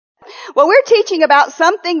Well, we're teaching about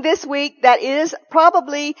something this week that is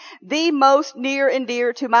probably the most near and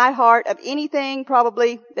dear to my heart of anything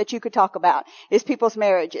probably that you could talk about is people's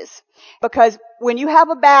marriages. Because when you have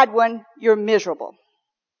a bad one, you're miserable.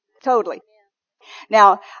 Totally.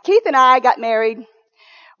 Now, Keith and I got married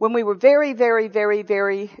when we were very, very, very,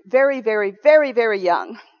 very, very, very, very, very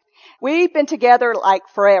young. We've been together like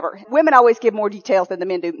forever. Women always give more details than the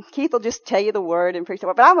men do. Keith will just tell you the word and preach the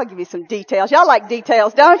word, but I'm going to give you some details. Y'all like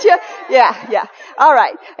details, don't you? Yeah. All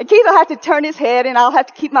right. And Keith will have to turn his head and I'll have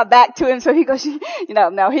to keep my back to him so he goes,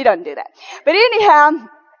 no, he doesn't do that. But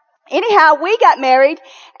anyhow, we got married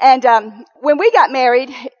and, when we got married,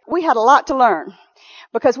 we had a lot to learn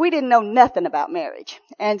because we didn't know nothing about marriage.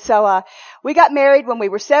 And so, we got married when we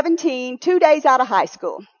were 17, 2 days out of high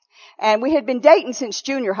school. And we had been dating since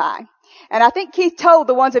junior high. And I think Keith told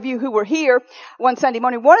the ones of you who were here one Sunday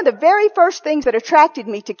morning, one of the very first things that attracted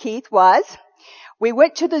me to Keith was we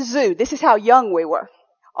went to the zoo. This is how young we were.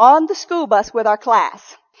 On the school bus with our class.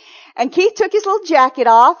 And Keith took his little jacket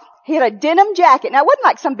off. He had a denim jacket. Now, it wasn't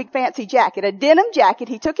like some big fancy jacket. A denim jacket.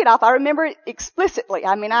 He took it off. I remember it explicitly.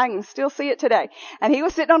 I mean, I can still see it today. And he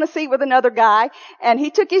was sitting on a seat with another guy. And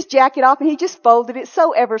he took his jacket off and he just folded it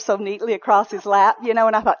so ever so neatly across his lap,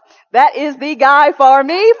 and I thought, that is the guy for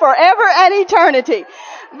me forever and eternity.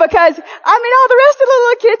 Because, all the rest of the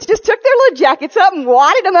little kids just took their little jackets up and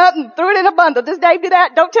wadded them up and threw it in a bundle. Does Dave do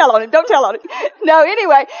that? Don't tell on him. No,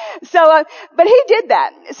 anyway. So, but he did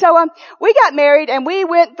that. So, we got married and we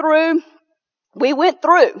went through.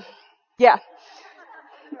 Yeah.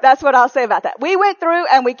 That's what I'll say about that. We went through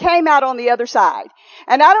and we came out on the other side.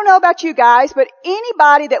 And I don't know about you guys, but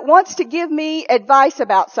anybody that wants to give me advice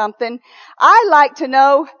about something, I like to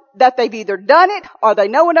know that they've either done it or they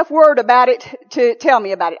know enough word about it to tell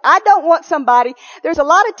me about it. I don't want there's a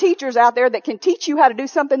lot of teachers out there that can teach you how to do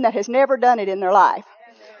something that has never done it in their life.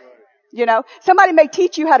 Somebody may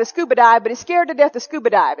teach you how to scuba dive, but is scared to death of scuba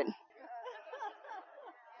diving.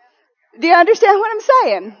 Do you understand what I'm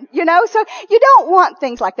saying? So you don't want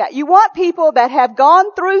things like that. You want people that have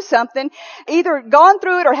gone through something, either gone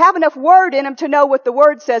through it or have enough word in them to know what the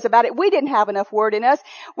word says about it. We didn't have enough word in us.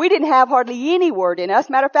 We didn't have hardly any word in us.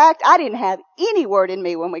 Matter of fact, I didn't have any word in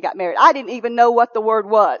me when we got married. I didn't even know what the word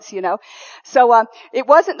was, So, it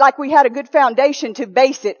wasn't like we had a good foundation to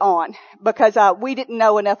base it on because, we didn't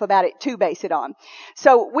know enough about it to base it on.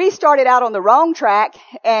 So we started out on the wrong track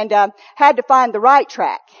and, had to find the right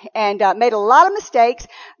track and, made a lot of mistakes.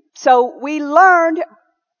 So we learned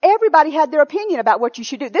everybody had their opinion about what you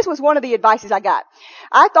should do. This was one of the advices I got.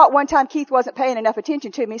 I thought one time Keith wasn't paying enough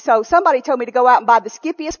attention to me, so somebody told me to go out and buy the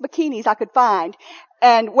skippiest bikinis I could find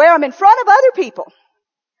and wear them in front of other people.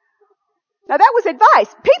 Now that was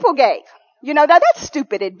advice people gave. Now that's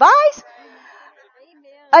stupid advice.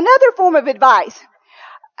 Another form of advice,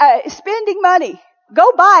 spending money.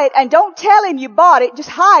 Go buy it and don't tell him you bought it. Just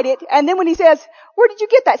hide it. And then when he says, where did you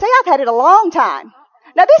get that? Say, I've had it a long time.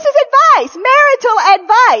 Now this is advice, marital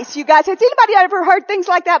advice. You guys, has anybody ever heard things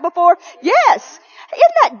like that before? Yes.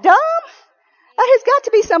 Isn't that dumb? That has got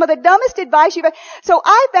to be some of the dumbest advice you've ever. So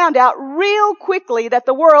I found out real quickly that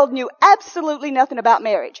the world knew absolutely nothing about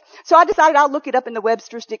marriage. So I decided I'll look it up in the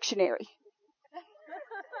Webster's dictionary.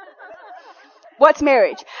 What's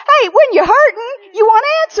marriage? Hey, when you're hurting, you want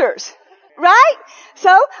answers. Right? So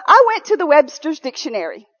I went to the Webster's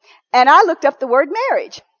dictionary and I looked up the word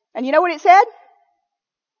marriage. And you know what it said?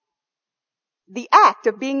 The act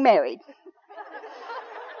of being married.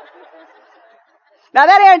 Now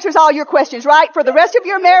that answers all your questions, right? For the rest of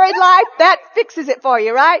your married life, that fixes it for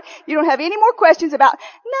you, right? You don't have any more questions about,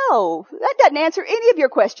 no, that doesn't answer any of your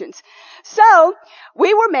questions. So,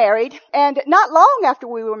 we were married, and not long after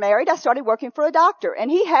we were married, I started working for a doctor, and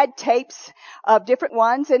he had tapes of different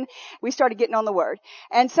ones, and we started getting on the word.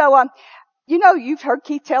 And so, you've heard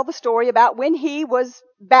Keith tell the story about when he was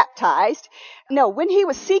baptized. No, when he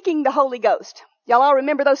was seeking the Holy Ghost. Y'all all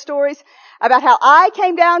remember those stories about how I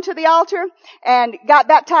came down to the altar and got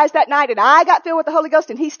baptized that night and I got filled with the Holy Ghost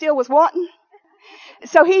and he still was wanting?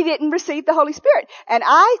 So he didn't receive the Holy Spirit. And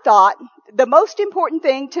I thought the most important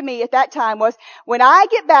thing to me at that time was when I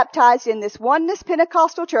get baptized in this Oneness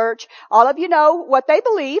Pentecostal church, all of you know what they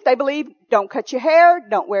believe. They believe don't cut your hair,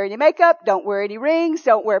 don't wear any makeup, don't wear any rings,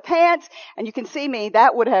 don't wear pants. And you can see me,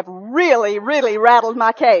 that would have really, really rattled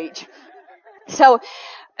my cage. So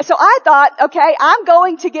I thought, okay, I'm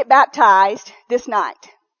going to get baptized this night.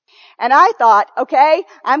 And I thought, okay,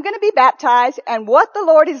 I'm going to be baptized, and what the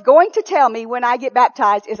Lord is going to tell me when I get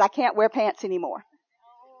baptized is I can't wear pants anymore.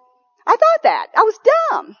 I thought that. I was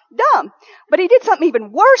dumb. But he did something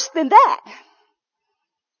even worse than that.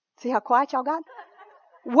 See how quiet y'all got?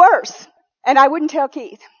 Worse. And I wouldn't tell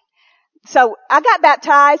Keith. So I got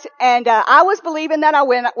baptized, and I was believing that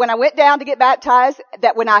when I went down to get baptized,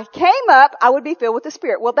 that when I came up, I would be filled with the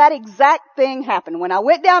Spirit. Well, that exact thing happened. When I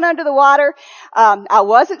went down under the water, I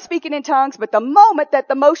wasn't speaking in tongues, but the moment that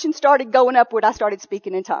the motion started going upward, I started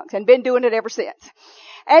speaking in tongues, and been doing it ever since.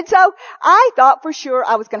 And so I thought for sure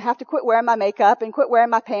I was going to have to quit wearing my makeup and quit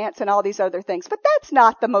wearing my pants and all these other things. But that's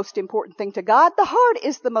not the most important thing to God. The heart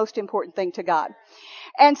is the most important thing to God.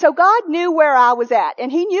 And so God knew where I was at,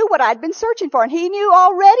 and He knew what I'd been searching for, and He knew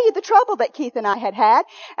already the trouble that Keith and I had had,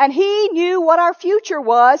 and He knew what our future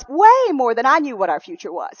was way more than I knew what our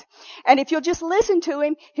future was. And if you'll just listen to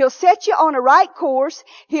Him, He'll set you on a right course.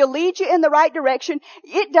 He'll lead you in the right direction.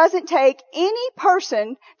 It doesn't take any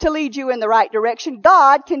person to lead you in the right direction.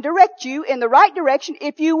 God can direct you in the right direction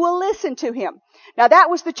if you will listen to Him. Now that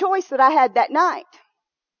was the choice that I had that night.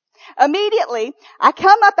 Immediately, I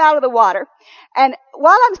come up out of the water, and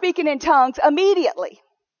while I'm speaking in tongues, immediately,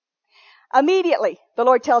 the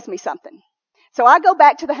Lord tells me something. So I go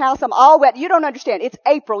back to the house, I'm all wet. You don't understand. It's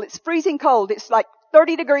April. It's freezing cold. It's like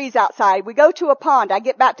 30 degrees outside. We go to a pond. I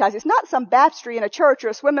get baptized. It's not some baptistry in a church or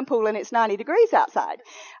a swimming pool, and it's 90 degrees outside.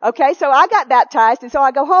 Okay, so I got baptized, and so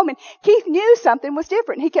I go home, and Keith knew something was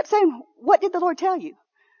different. He kept saying, "What did the Lord tell you?"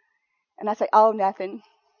 And I say, "Oh, nothing."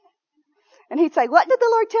 And he'd say, "What did the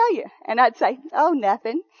Lord tell you?" And I'd say, "Oh,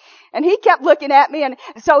 nothing." And he kept looking at me. And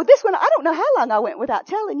so this one, I don't know how long I went without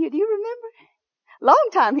telling you. Do you remember? Long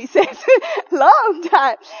time, he says. Long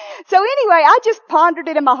time. So anyway, I just pondered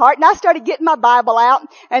it in my heart, and I started getting my Bible out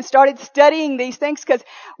and started studying these things, because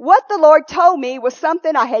what the Lord told me was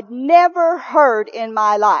something I had never heard in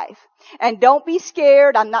my life. And don't be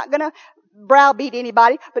scared. I'm not going to browbeat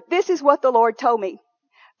anybody, but this is what the Lord told me.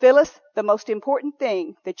 Phyllis, the most important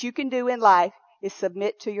thing that you can do in life is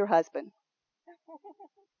submit to your husband.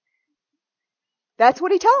 That's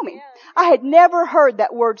what He told me. I had never heard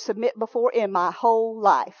that word submit before in my whole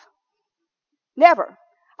life. Never.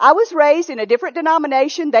 I was raised in a different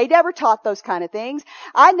denomination. They never taught those kind of things.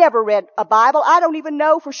 I never read a Bible. I don't even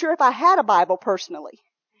know for sure if I had a Bible personally.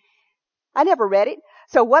 I never read it.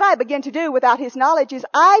 So what I began to do without His knowledge is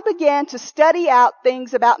I began to study out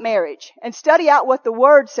things about marriage, and study out what the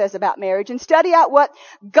Word says about marriage, and study out what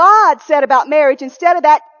God said about marriage instead of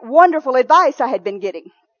that wonderful advice I had been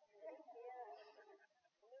getting.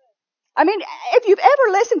 I mean, if you've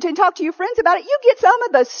ever listened to and talked to your friends about it, you get some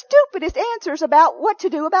of the stupidest answers about what to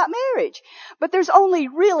do about marriage. But there's only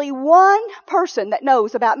really one person that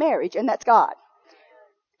knows about marriage, and that's God.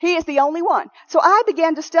 He is the only one. So I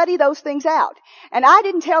began to study those things out. And I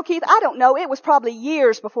didn't tell Keith, I don't know, it was probably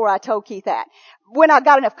years before I told Keith that. When I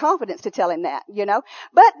got enough confidence to tell him that, you know.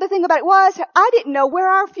 But the thing about it was, I didn't know where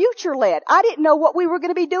our future led. I didn't know what we were going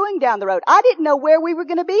to be doing down the road. I didn't know where we were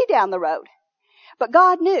going to be down the road. But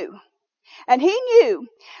God knew. And He knew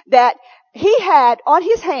that He had on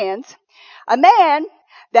His hands a man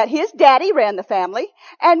that his daddy ran the family,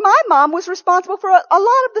 and my mom was responsible for a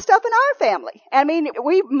lot of the stuff in our family. I mean,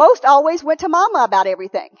 we most always went to Mama about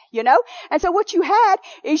everything, you know? And so what you had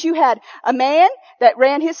is you had a man that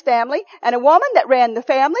ran his family and a woman that ran the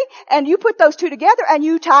family, and you put those two together and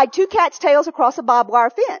you tied two cats' tails across a barbed wire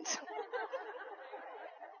fence.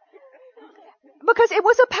 Because it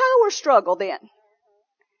was a power struggle then.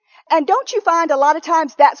 And don't you find a lot of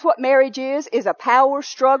times that's what marriage is a power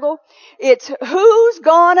struggle? It's who's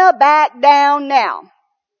gonna back down now.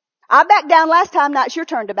 I backed down last time, now it's your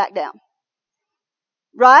turn to back down.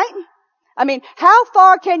 Right? I mean, how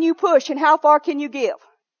far can you push and how far can you give?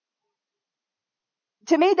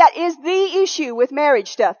 To me, that is the issue with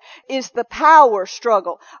marriage stuff, is the power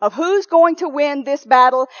struggle of who's going to win this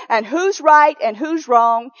battle, and who's right and who's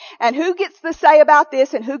wrong, and who gets the say about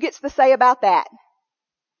this and who gets the say about that.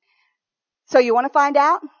 So you want to find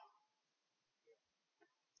out?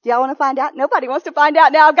 Do y'all want to find out? Nobody wants to find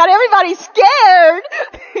out now. I've got everybody scared.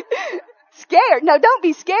 Scared. No, don't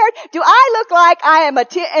be scared. Do I look like I am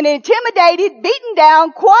an intimidated, beaten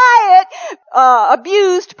down, quiet,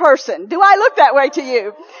 abused person? Do I look that way to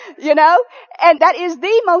you? You know? And that is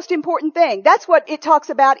the most important thing. That's what it talks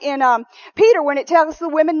about in Peter, when it tells the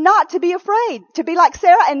women not to be afraid, to be like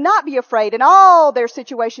Sarah and not be afraid, and all their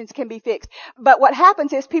situations can be fixed. But what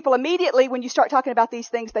happens is people immediately, when you start talking about these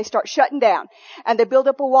things, they start shutting down, and they build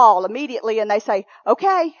up a wall immediately, and they say,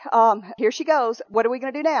 okay, here she goes. What are we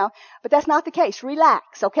going to do now? But that's not the case.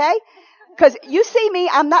 Relax, okay? Because you see me,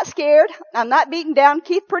 I'm not scared. I'm not beaten down.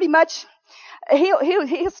 Keith pretty much,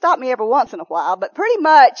 he'll stop me every once in a while, but pretty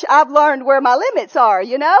much I've learned where my limits are,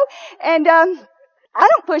 you know? And I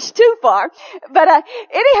don't push too far. But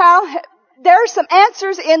anyhow, there are some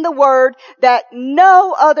answers in the Word that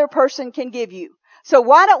no other person can give you. So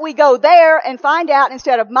why don't we go there and find out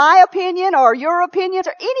instead of my opinion or your opinions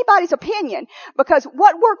or anybody's opinion? Because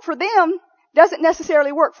what worked for them doesn't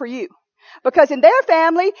necessarily work for you. Because in their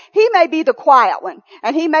family, he may be the quiet one.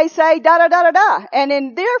 And he may say da da da da da. And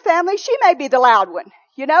in their family, she may be the loud one.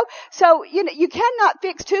 You know? So, you cannot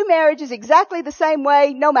fix two marriages exactly the same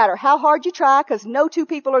way, no matter how hard you try, because no two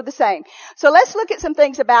people are the same. So let's look at some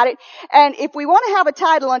things about it. And if we want to have a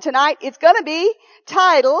title on tonight, it's going to be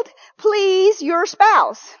titled, Please Your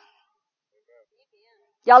Spouse.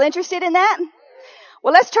 Y'all interested in that?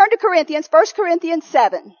 Well, let's turn to Corinthians, 1 Corinthians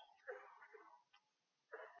 7.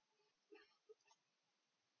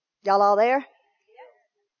 Y'all all there?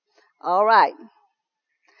 All right.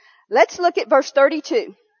 Let's look at verse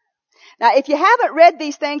 32. Now, if you haven't read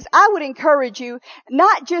these things, I would encourage you,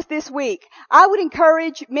 not just this week, I would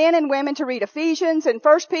encourage men and women to read Ephesians and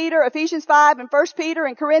 1 Peter, Ephesians 5 and 1 Peter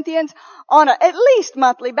and Corinthians on a at least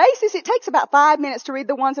monthly basis. It takes about 5 minutes to read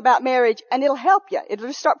the ones about marriage, and it'll help you. It'll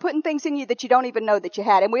just start putting things in you that you don't even know that you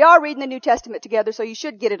had. And we are reading the New Testament together, so you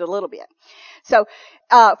should get it a little bit. So,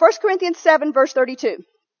 1 Corinthians 7 verse 32.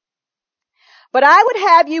 But I would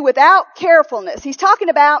have you without carefulness. He's talking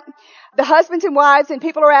about the husbands and wives, and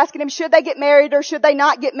people are asking him, should they get married or should they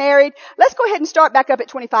not get married? Let's go ahead and start back up at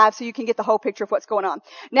 25 so you can get the whole picture of what's going on.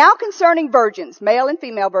 Now concerning virgins, male and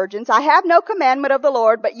female virgins, I have no commandment of the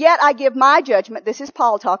Lord, but yet I give my judgment, this is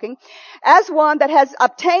Paul talking, as one that has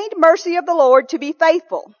obtained mercy of the Lord to be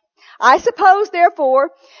faithful. I suppose,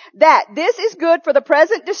 therefore, that this is good for the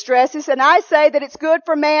present distresses, and I say that it's good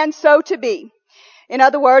for man so to be. In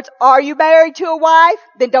other words, are you married to a wife?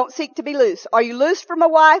 Then don't seek to be loose. Are you loosed from a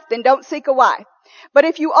wife? Then don't seek a wife. But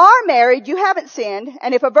if you are married, you haven't sinned.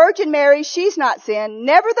 And if a virgin marries, she's not sinned.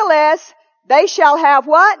 Nevertheless, they shall have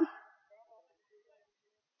what?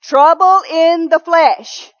 Trouble in the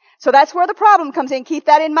flesh. So that's where the problem comes in. Keep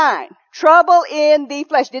that in mind. Trouble in the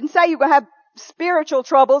flesh. Didn't say you're going to have spiritual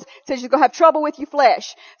troubles. It says you're going to have trouble with your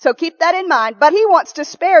flesh. So keep that in mind. But he wants to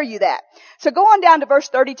spare you that. So go on down to verse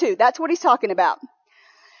 32. That's what he's talking about.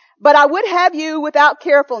 But I would have you without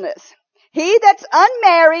carefulness. He that's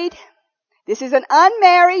unmarried, this is an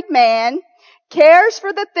unmarried man, cares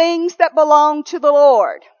for the things that belong to the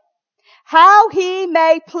Lord, how he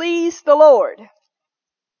may please the Lord.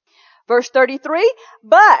 Verse 33,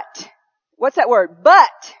 but, what's that word?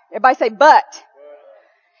 But. Everybody say but.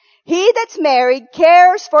 He that's married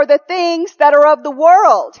cares for the things that are of the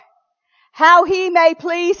world, how he may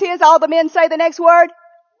please his, all the men say the next word.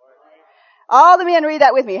 All the men read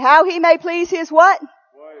that with me. How he may please his what?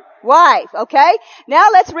 Wife. Okay? Now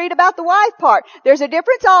let's read about the wife part. There's a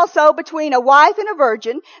difference also between a wife and a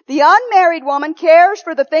virgin. The unmarried woman cares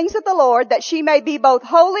for the things of the Lord, that she may be both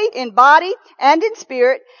holy in body and in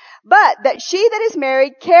spirit, but that she that is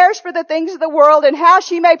married cares for the things of the world and how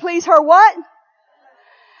she may please her what?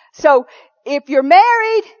 So, if you're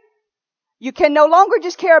married, you can no longer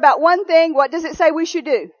just care about one thing. What does it say we should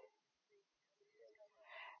do?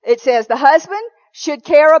 It says the husband should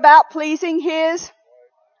care about pleasing his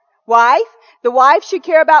wife. The wife should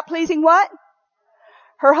care about pleasing what?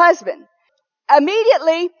 Her husband.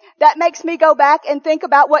 Immediately, that makes me go back and think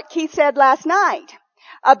about what Keith said last night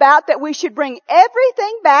about that we should bring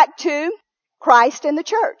everything back to Christ and the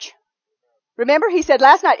church. Remember, he said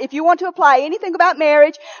last night, if you want to apply anything about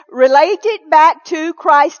marriage, relate it back to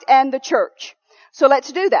Christ and the church. So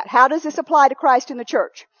let's do that. How does this apply to Christ and the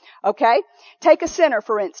church? Okay? Take a sinner,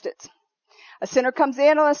 for instance. A sinner comes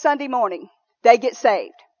in on a Sunday morning. They get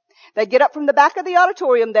saved. They get up from the back of the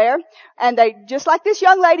auditorium there, and they, just like this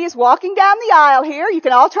young lady is walking down the aisle here, you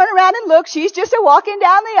can all turn around and look. She's just walking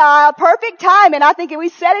down the aisle. Perfect timing. I think we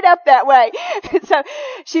set it up that way. So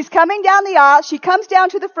she's coming down the aisle. She comes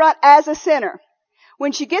down to the front as a sinner.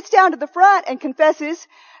 When she gets down to the front and confesses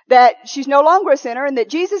that she's no longer a sinner and that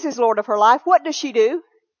Jesus is Lord of her life, what does she do?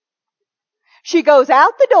 She goes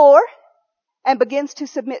out the door and begins to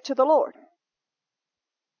submit to the Lord.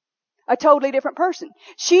 A totally different person.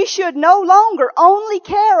 She should no longer only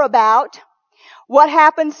care about what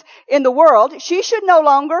happens in the world. He should no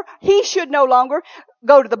longer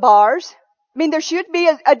go to the bars. I mean, there should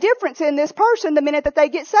be a difference in this person the minute that they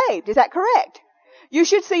get saved. Is that correct? You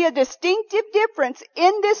should see a distinctive difference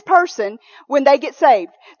in this person when they get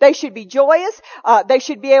saved. They should be joyous. They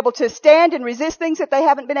should be able to stand and resist things that they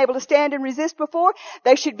haven't been able to stand and resist before.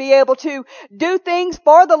 They should be able to do things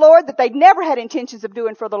for the Lord that they'd never had intentions of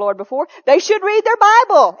doing for the Lord before. They should read their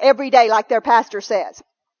Bible every day like their pastor says.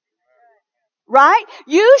 Right?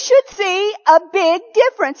 You should see a big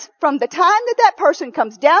difference from the time that person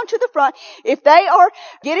comes down to the front. If they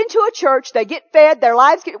get into a church, they get fed, their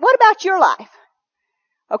lives what about your life?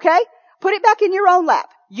 Okay? Put it back in your own lap.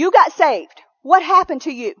 You got saved. what happened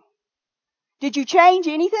to you? Did you change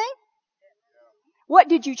anything? What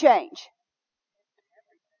did you change?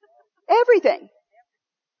 Everything.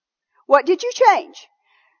 What did you change?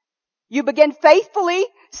 You began faithfully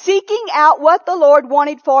seeking out what the Lord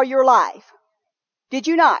wanted for your life. Did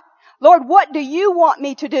you not? Lord, what do you want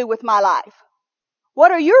me to do with my life?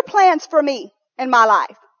 What are your plans for me and my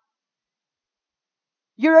life?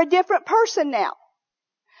 You're a different person now.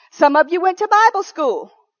 Some of you went to Bible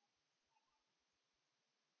school.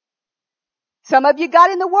 Some of you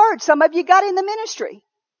got in the Word. Some of you got in the ministry.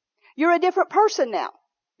 You're a different person now.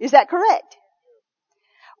 Is that correct?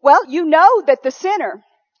 Well, you know that the sinner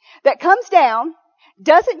that comes down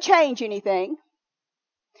doesn't change anything,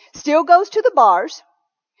 still goes to the bars,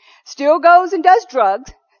 still goes and does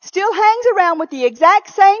drugs, still hangs around with the exact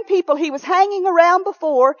same people he was hanging around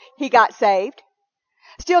before he got saved,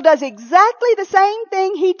 still does exactly the same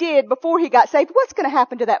thing he did before he got saved. What's going to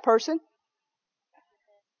happen to that person?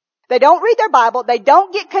 They don't read their Bible. They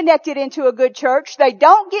don't get connected into a good church. They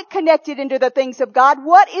don't get connected into the things of God.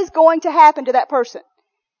 What is going to happen to that person?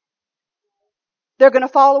 They're going to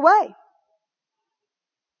fall away.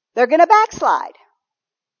 They're going to backslide.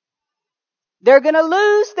 They're going to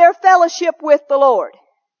lose their fellowship with the Lord.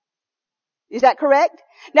 Is that correct?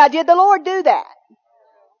 Now, did the Lord do that?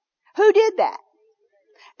 Who did that?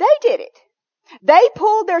 They did it. They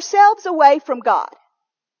pulled themselves away from God.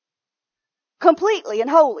 Completely and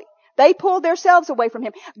wholly. They pulled themselves away from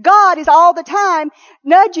Him. God is all the time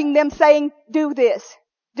nudging them saying, do this,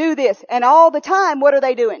 do this. And all the time, what are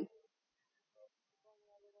they doing?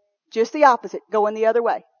 Just the opposite, going the other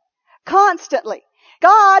way. Constantly.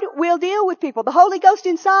 God will deal with people. The Holy Ghost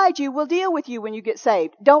inside you will deal with you when you get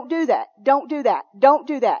saved. Don't do that. Don't do that. Don't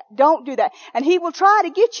do that. Don't do that. And He will try to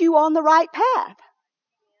get you on the right path.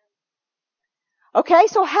 Okay,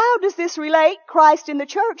 so how does this relate, Christ in the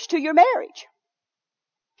church, to your marriage?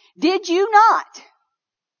 Did you not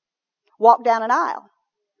walk down an aisle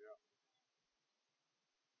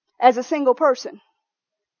as a single person?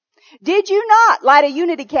 Did you not light a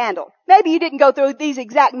unity candle? Maybe you didn't go through these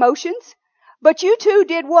exact motions, but you two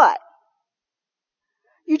did what?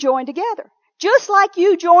 You joined together. Just like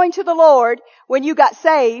you joined to the Lord when you got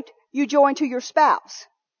saved, you joined to your spouse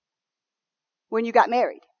when you got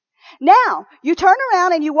married. Now, you turn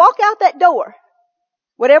around and you walk out that door.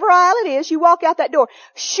 Whatever aisle it is, you walk out that door.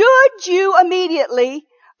 Should you immediately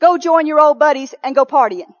go join your old buddies and go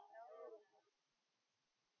partying?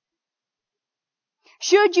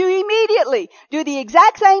 Should you immediately do the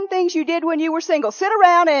exact same things you did when you were single? Sit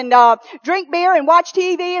around and drink beer and watch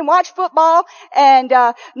TV and watch football and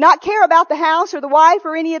not care about the house or the wife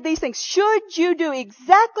or any of these things? Should you do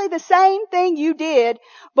exactly the same thing you did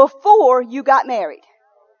before you got married?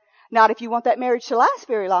 Not if you want that marriage to last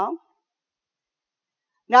very long.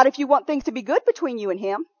 Not if you want things to be good between you and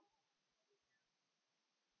Him.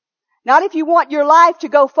 Not if you want your life to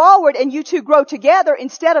go forward and you two grow together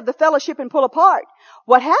instead of the fellowship and pull apart.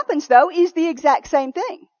 What happens though is the exact same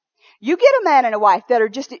thing. You get a man and a wife that are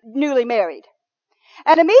just newly married.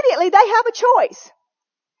 And immediately they have a choice.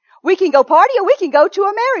 We can go party or we can go to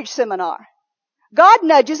a marriage seminar. God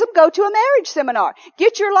nudges them, go to a marriage seminar.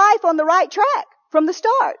 Get your life on the right track from the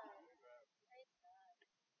start.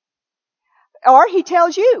 Or He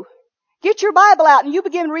tells you, get your Bible out and you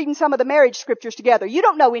begin reading some of the marriage scriptures together. You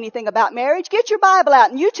don't know anything about marriage. Get your Bible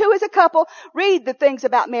out and you two as a couple read the things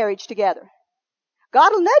about marriage together.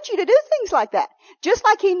 God will nudge you to do things like that. Just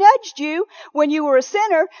like He nudged you when you were a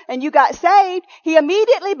sinner and you got saved, He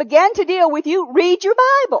immediately began to deal with you. Read your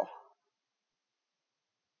Bible.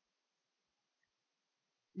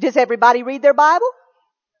 Does everybody read their Bible?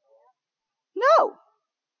 No.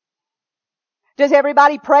 Does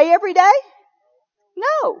everybody pray every day?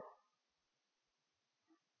 No.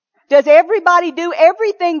 Does everybody do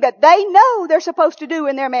everything that they know they're supposed to do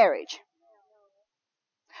in their marriage?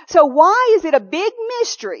 So why is it a big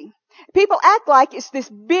mystery? People act like it's this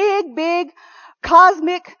big, big,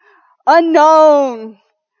 cosmic unknown.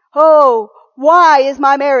 Oh, why is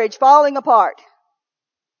my marriage falling apart?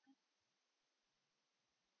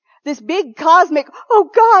 This big cosmic,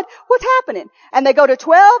 oh God, what's happening? And they go to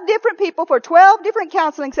 12 different people for 12 different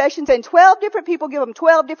counseling sessions and 12 different people give them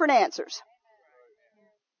 12 different answers.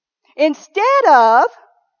 Instead of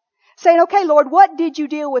saying, okay, Lord, what did you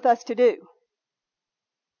deal with us to do?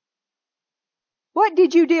 What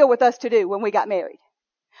did you deal with us to do when we got married?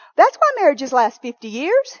 That's why marriages last 50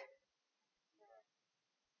 years.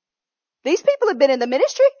 These people have been in the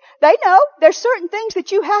ministry. They know there's certain things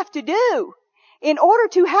that you have to do in order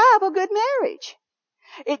to have a good marriage.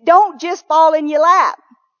 It don't just fall in your lap.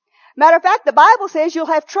 Matter of fact, the Bible says you'll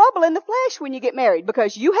have trouble in the flesh when you get married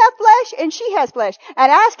because you have flesh and she has flesh.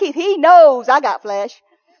 And ask Keith, he knows I got flesh.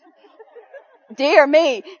 Dear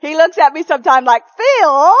me. He looks at me sometimes like,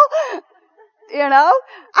 Phil,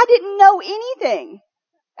 I didn't know anything.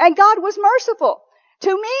 And God was merciful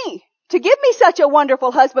to me to give me such a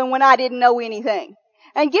wonderful husband when I didn't know anything.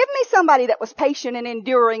 And give me somebody that was patient and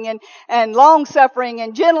enduring and long-suffering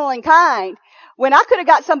and gentle and kind. When I could have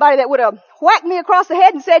got somebody that would have whacked me across the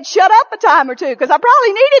head and said, shut up a time or two, because I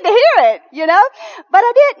probably needed to hear it, But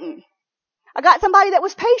I didn't. I got somebody that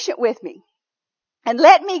was patient with me and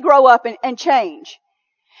let me grow up and change.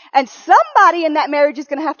 And somebody in that marriage is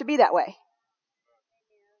going to have to be that way.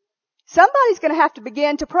 Somebody's going to have to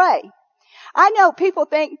begin to pray. I know people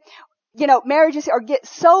think, marriages get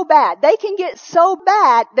so bad. They can get so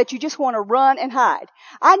bad that you just want to run and hide.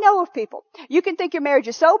 I know of people. You can think your marriage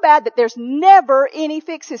is so bad that there's never any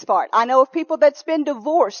fixes for it. I know of people that's been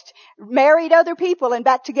divorced, married other people, and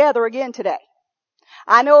back together again today.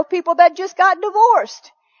 I know of people that just got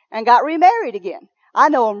divorced and got remarried again. I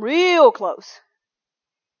know them real close.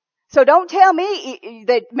 So don't tell me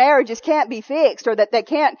that marriages can't be fixed or that they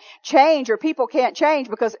can't change or people can't change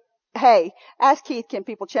because, hey, ask Keith, can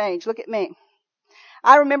people change? Look at me.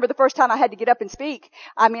 I remember the first time I had to get up and speak.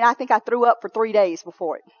 I think I threw up for 3 days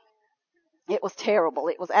before it. It was terrible.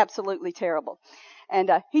 It was absolutely terrible. And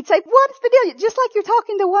he'd say, what's the deal? Just like you're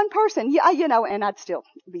talking to one person. Yeah, and I'd still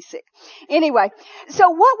be sick. Anyway, so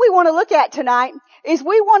what we want to look at tonight is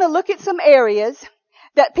we want to look at some areas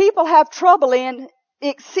that people have trouble in,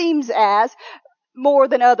 it seems as, more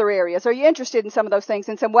than other areas. Are you interested in some of those things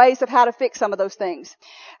and some ways of how to fix some of those things?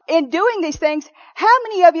 In doing these things, how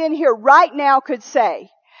many of you in here right now could say,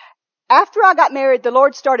 after I got married, the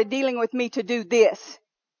Lord started dealing with me to do this?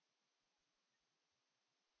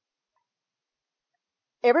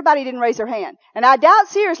 Everybody didn't raise their hand. And I doubt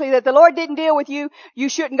seriously that the Lord didn't deal with you. You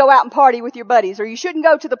shouldn't go out and party with your buddies, or you shouldn't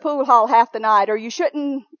go to the pool hall half the night, or you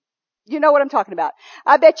shouldn't, you know what I'm talking about.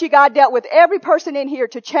 I bet you God dealt with every person in here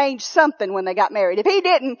to change something when they got married. If He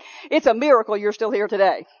didn't, it's a miracle you're still here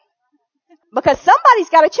today. Because somebody's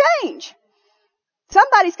got to change.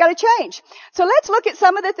 Somebody's got to change. So let's look at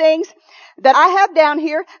some of the things that I have down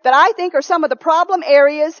here that I think are some of the problem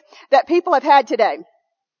areas that people have had today.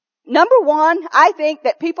 Number one, I think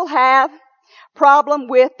that people have problem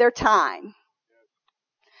with their time.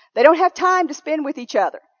 They don't have time to spend with each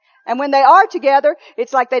other. And when they are together,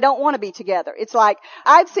 it's like they don't want to be together. It's like,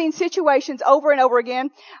 I've seen situations over and over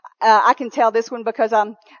again. I can tell this one because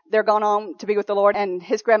they're gone on to be with the Lord, and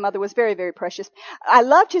his grandmother was very, very precious. I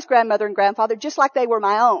loved his grandmother and grandfather just like they were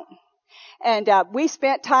my own. And we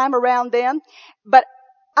spent time around them. But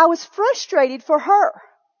I was frustrated for her.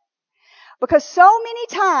 Because so many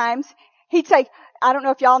times he'd say, I don't know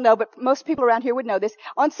if y'all know, but most people around here would know this.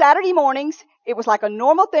 On Saturday mornings, it was like a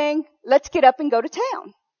normal thing. Let's get up and go to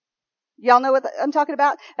town. Y'all know what I'm talking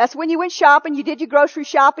about? That's when you went shopping, you did your grocery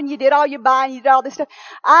shopping, you did all your buying, you did all this stuff.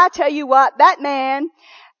 I tell you what, that man,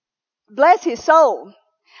 bless his soul.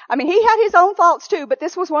 He had his own faults too, but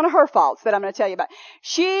this was one of her faults that I'm going to tell you about.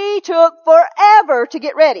 She took forever to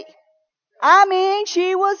get ready.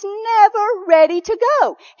 She was never ready to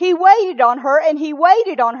go. He waited on her and he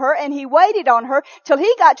waited on her and he waited on her till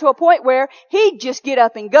he got to a point where he'd just get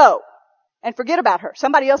up and go and forget about her.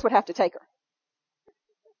 Somebody else would have to take her.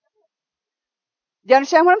 Do you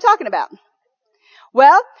understand what I'm talking about?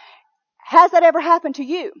 Well, has that ever happened to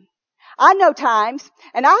you? I know times,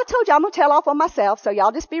 and I told you I'm going to tell off on myself, so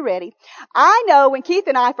y'all just be ready. I know when Keith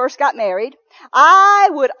and I first got married, I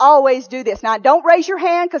would always do this. Now, don't raise your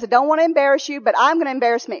hand because I don't want to embarrass you, but I'm going to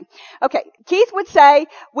embarrass me. Okay, Keith would say,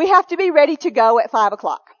 we have to be ready to go at 5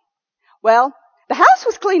 o'clock. Well, the house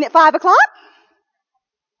was clean at 5 o'clock.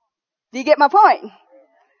 Do you get my point?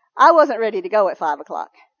 I wasn't ready to go at 5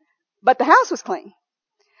 o'clock, but the house was clean.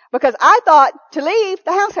 Because I thought to leave,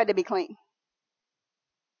 the house had to be clean.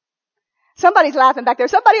 Somebody's laughing back there.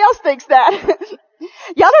 Somebody else thinks that.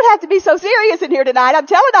 Y'all don't have to be so serious in here tonight. I'm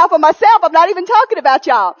telling off on myself. I'm not even talking about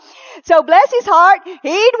y'all. So bless his heart, he'd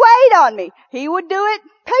wait on me. He would do it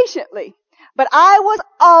patiently. But I was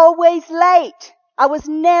always late. I was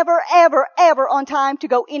never, ever, ever on time to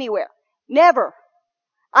go anywhere. Never.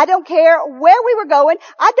 I don't care where we were going.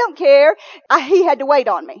 I don't care. He had to wait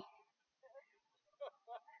on me.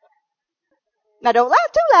 Now don't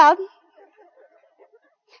laugh too loud.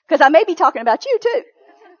 Because I may be talking about you too.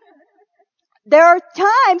 There are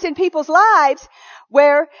times in people's lives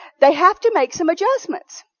where they have to make some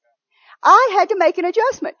adjustments. I had to make an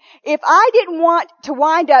adjustment. If I didn't want to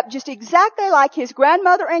wind up just exactly like his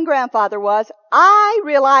grandmother and grandfather was, I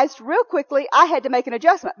realized real quickly I had to make an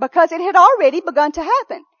adjustment because it had already begun to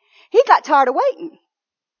happen. He got tired of waiting.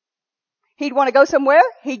 He'd want to go somewhere,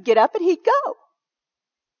 he'd get up and he'd go.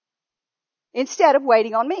 Instead of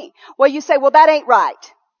waiting on me. Well, you say, well, that ain't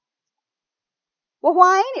right. Well,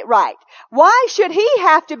 why ain't it right? Why should he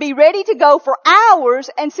have to be ready to go for hours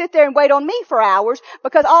and sit there and wait on me for hours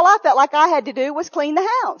because all I felt like I had to do was clean the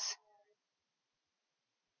house?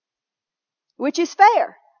 Which is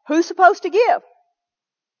fair. Who's supposed to give?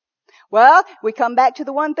 Well, we come back to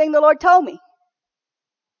the one thing the Lord told me.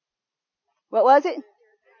 What was it?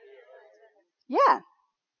 Yeah.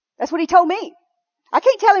 That's what he told me. I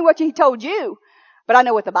can't tell him what he told you, but I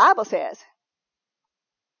know what the Bible says.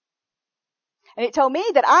 And it told me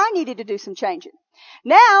that I needed to do some changing.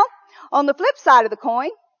 Now, on the flip side of the coin,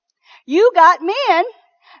 you got men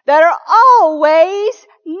that are always,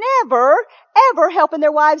 never, ever helping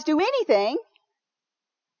their wives do anything.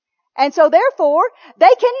 And so therefore,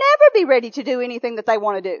 they can never be ready to do anything that they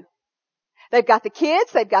want to do. They've got the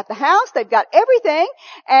kids, they've got the house, they've got everything,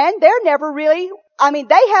 and they're never really,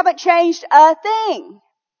 they haven't changed a thing.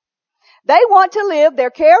 They want to live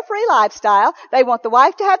their carefree lifestyle. They want the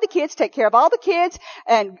wife to have the kids, take care of all the kids,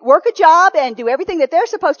 and work a job and do everything that they're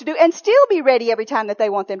supposed to do and still be ready every time that they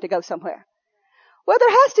want them to go somewhere. Well,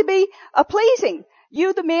 there has to be a pleasing.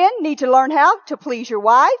 You, the men, need to learn how to please your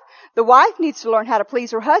wife. The wife needs to learn how to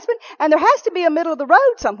please her husband. And there has to be a middle of the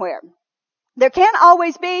road somewhere. There can't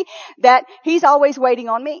always be that he's always waiting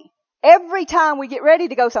on me. Every time we get ready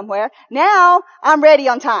to go somewhere, now I'm ready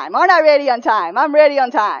on time. Aren't I ready on time? I'm ready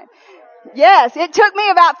on time. Yes, it took me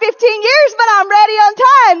about 15 years, but I'm ready on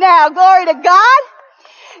time now. Glory to God.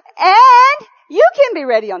 And you can be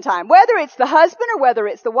ready on time. Whether it's the husband or whether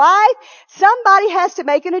it's the wife, somebody has to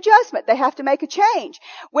make an adjustment. They have to make a change.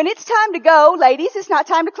 When it's time to go, ladies, it's not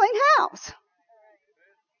time to clean house.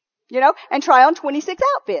 And try on 26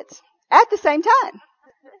 outfits at the same time.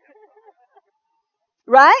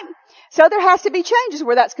 Right? So there has to be changes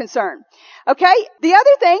where that's concerned. Okay? The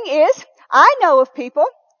other thing is, I know of people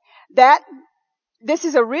that this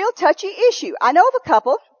is a real touchy issue. I know of a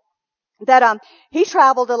couple that he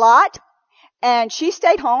traveled a lot and she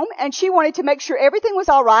stayed home and she wanted to make sure everything was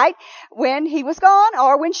all right when he was gone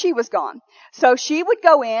or when she was gone. So she would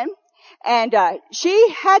go in and she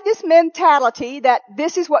had this mentality that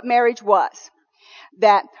this is what marriage was.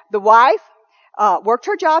 That the wife worked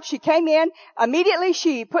her job. She came in. Immediately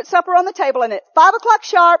she put supper on the table and at 5 o'clock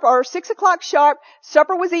sharp or 6 o'clock sharp,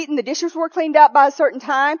 supper was eaten. The dishes were cleaned up by a certain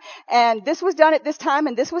time and this was done at this time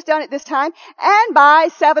and this was done at this time. And by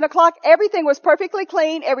 7 o'clock, everything was perfectly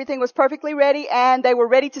clean. Everything was perfectly ready and they were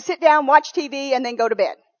ready to sit down, watch TV and then go to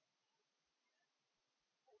bed.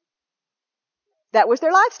 That was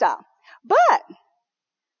their lifestyle. But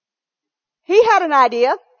he had an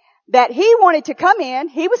idea that he wanted to come in.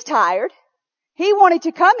 He was tired. He wanted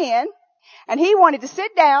to come in and he wanted to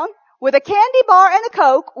sit down with a candy bar and a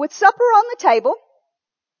Coke with supper on the table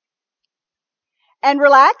and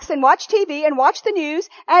relax and watch TV and watch the news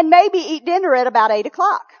and maybe eat dinner at about 8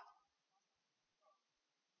 o'clock.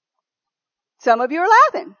 Some of you are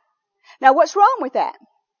laughing. Now what's wrong with that?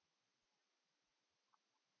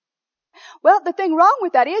 Well, the thing wrong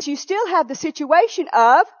with that is you still have the situation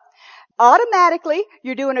of automatically,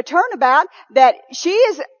 you're doing a turnabout that she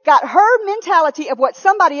has got her mentality of what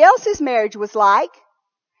somebody else's marriage was like,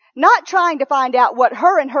 not trying to find out what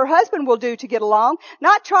her and her husband will do to get along,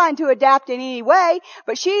 not trying to adapt in any way,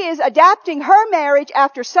 but she is adapting her marriage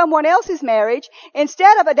after someone else's marriage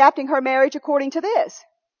instead of adapting her marriage according to this.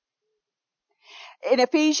 In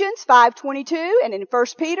Ephesians 5:22 and in 1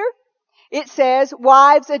 Peter, it says,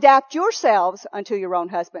 wives, adapt yourselves unto your own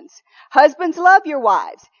husbands. Husbands, love your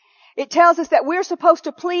wives. It tells us that we're supposed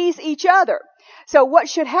to please each other. So what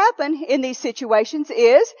should happen in these situations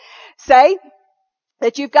is, say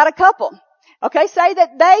that you've got a couple. Okay, say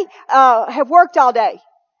that they have worked all day.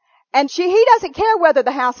 And he doesn't care whether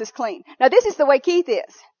the house is clean. Now this is the way Keith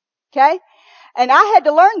is. Okay? And I had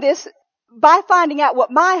to learn this by finding out what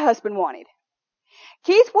my husband wanted.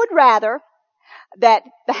 Keith would rather that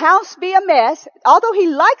the house be a mess, although he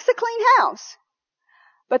likes a clean house,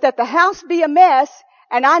 but that the house be a mess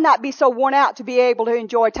and I not be so worn out to be able to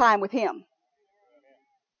enjoy time with him.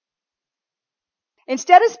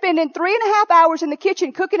 Instead of spending 3.5 hours in the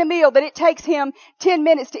kitchen cooking a meal that it takes him 10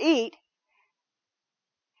 minutes to eat,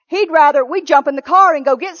 he'd rather we jump in the car and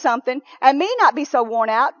go get something and me not be so worn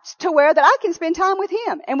out to where that I can spend time with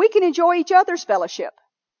him and we can enjoy each other's fellowship.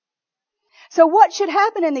 So what should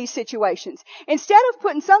happen in these situations? Instead of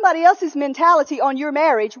putting somebody else's mentality on your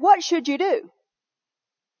marriage, what should you do?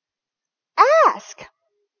 Ask.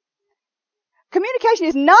 Communication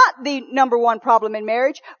is not the number one problem in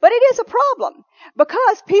marriage, but it is a problem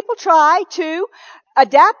because people try to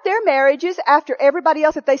adapt their marriages after everybody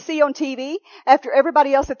else that they see on TV, after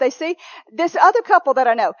everybody else that they see. This other couple that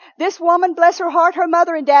I know, this woman, bless her heart, her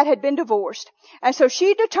mother and dad had been divorced. And so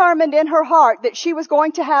she determined in her heart that she was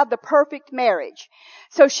going to have the perfect marriage.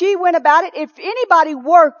 So she went about it. If anybody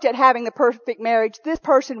worked at having the perfect marriage, this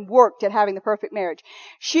person worked at having the perfect marriage.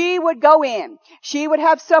 She would go in. She would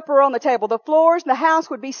have supper on the table. The floors in the house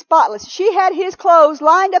would be spotless. She had his clothes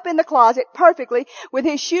lined up in the closet perfectly, with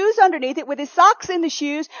his shoes underneath it, with his socks in the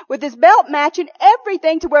shoes, with his belt matching,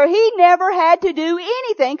 everything to where he never had to do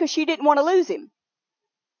anything because she didn't want to lose him.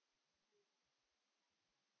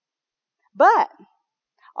 But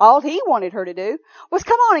all he wanted her to do was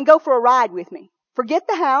come on and go for a ride with me. Forget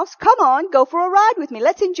the house. Come on, go for a ride with me.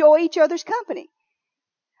 Let's enjoy each other's company.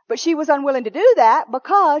 But she was unwilling to do that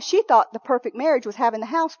because she thought the perfect marriage was having the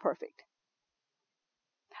house perfect.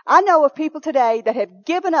 I know of people today that have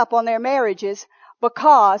given up on their marriages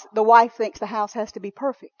because the wife thinks the house has to be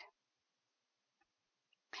perfect.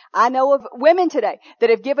 I know of women today that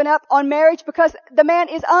have given up on marriage because the man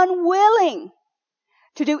is unwilling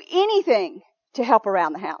to do anything to help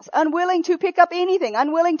around the house, unwilling to pick up anything,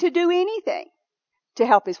 unwilling to do anything to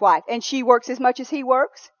help his wife. And she works as much as he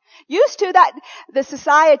works. Used to that, the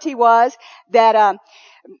society was that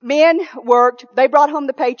men worked, they brought home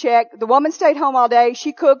the paycheck, the woman stayed home all day,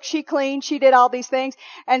 she cooked, she cleaned, she did all these things.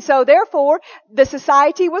 And so therefore, the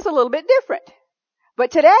society was a little bit different.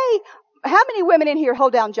 But today, how many women in here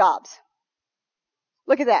hold down jobs?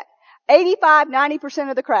 Look at that. 85-90%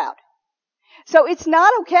 of the crowd. So it's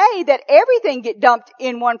not okay that everything get dumped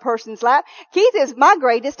in one person's lap. Keith is my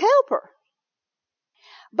greatest helper.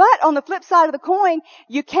 But on the flip side of the coin,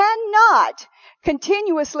 you cannot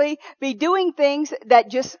continuously be doing things that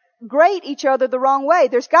just grate each other the wrong way.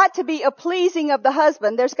 There's got to be a pleasing of the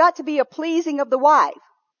husband. There's got to be a pleasing of the wife.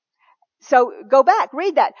 So go back,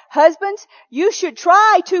 read that. Husbands, you should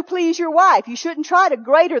try to please your wife. You shouldn't try to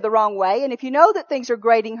grate her the wrong way. And if you know that things are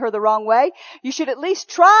grating her the wrong way, you should at least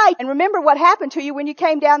try and remember what happened to you when you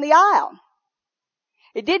came down the aisle.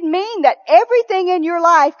 It didn't mean that everything in your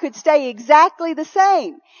life could stay exactly the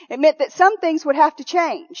same. It meant that some things would have to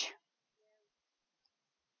change.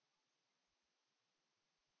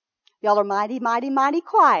 Y'all are mighty, mighty, mighty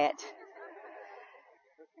quiet.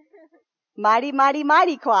 Mighty, mighty,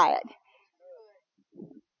 mighty quiet.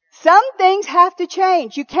 Some things have to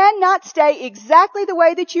change. You cannot stay exactly the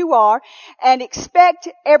way that you are and expect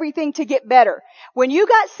everything to get better. When you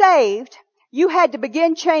got saved, you had to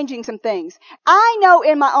begin changing some things. I know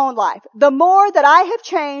in my own life, the more that I have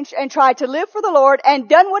changed and tried to live for the Lord and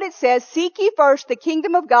done what it says, seek ye first the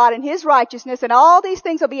kingdom of God and His righteousness, and all these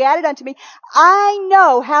things will be added unto me, I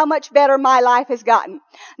know how much better my life has gotten.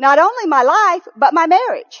 Not only my life, but my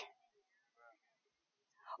marriage.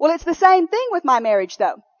 Well, it's the same thing with my marriage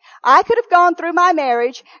though. I could have gone through my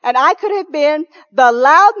marriage and I could have been the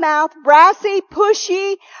loudmouth, brassy,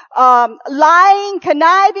 pushy, lying,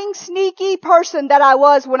 conniving, sneaky person that I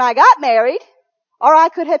was when I got married, or I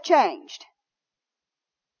could have changed.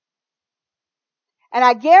 And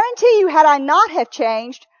I guarantee you, had I not have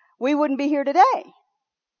changed, we wouldn't be here today.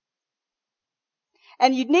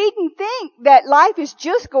 And you needn't think that life is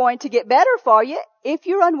just going to get better for you if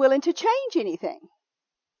you're unwilling to change anything.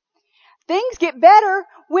 Things get better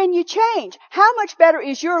when you change. How much better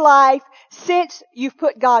is your life since you've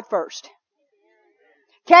put God first?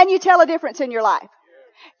 Can you tell a difference in your life?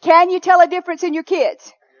 Can you tell a difference in your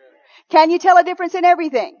kids? Can you tell a difference in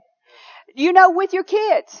everything? You know, with your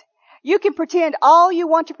kids, you can pretend all you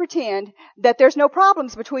want to pretend that there's no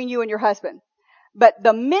problems between you and your husband. But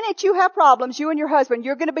the minute you have problems, you and your husband,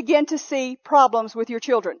 you're going to begin to see problems with your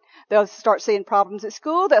children. They'll start seeing problems at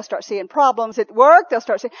school. They'll start seeing problems at work. They'll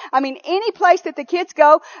start seeing, any place that the kids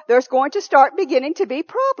go, there's going to start beginning to be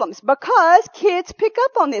problems because kids pick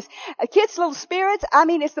up on this. Kids' little spirits,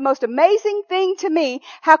 it's the most amazing thing to me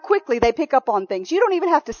how quickly they pick up on things. You don't even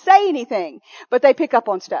have to say anything, but they pick up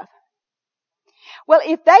on stuff. Well,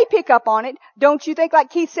 if they pick up on it, don't you think,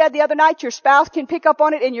 like Keith said the other night, your spouse can pick up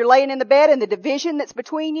on it and you're laying in the bed and the division that's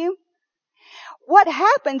between you? What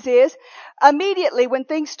happens is, immediately when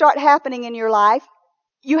things start happening in your life,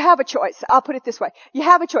 you have a choice. I'll put it this way. You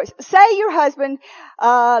have a choice. Say your husband,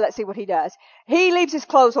 let's see what he does. He leaves his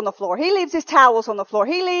clothes on the floor. He leaves his towels on the floor.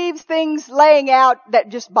 He leaves things laying out that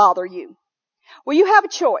just bother you. Well, you have a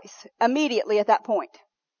choice immediately at that point.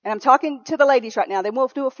 And I'm talking to the ladies right now. They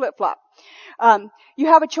won't do a flip-flop. You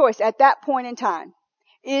have a choice at that point in time.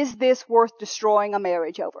 Is this worth destroying a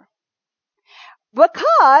marriage over?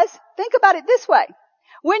 Because, think about it this way.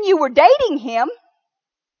 When you were dating him,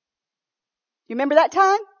 you remember that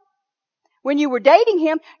time? When you were dating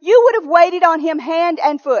him, you would have waited on him hand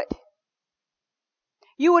and foot.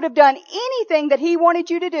 You would have done anything that he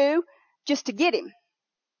wanted you to do just to get him.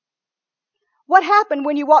 What happened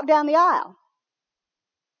when you walked down the aisle?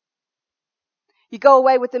 You go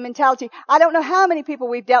away with the mentality. I don't know how many people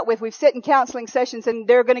we've dealt with. We've sit in counseling sessions and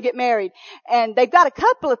they're going to get married. And they've got a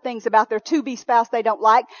couple of things about their to-be spouse they don't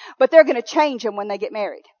like, but they're going to change them when they get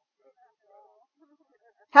married.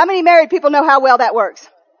 How many married people know how well that works?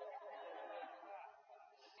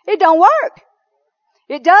 It don't work.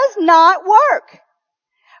 It does not work.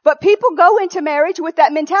 But people go into marriage with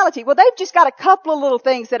that mentality. Well, they've just got a couple of little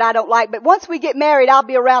things that I don't like, but once we get married, I'll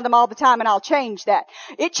be around them all the time and I'll change that.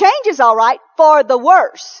 It changes all right for the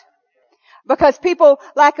worse. Because people,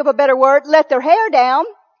 lack of a better word, let their hair down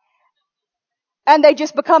and they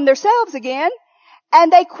just become themselves again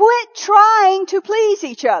and they quit trying to please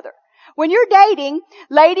each other. When you're dating,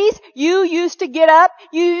 ladies, you used to get up,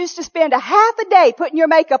 you used to spend a half a day putting your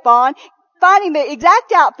makeup on, finding the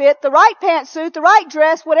exact outfit, the right pantsuit, the right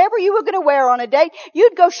dress, whatever you were going to wear on a date.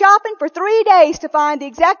 You'd go shopping for 3 days to find the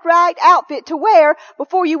exact right outfit to wear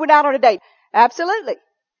before you went out on a date. Absolutely.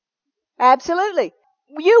 Absolutely.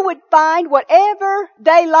 You would find whatever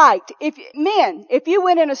they liked. If you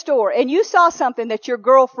went in a store and you saw something that your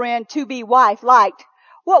girlfriend, to-be wife, liked,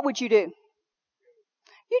 what would you do?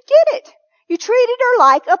 You'd get it. You treated her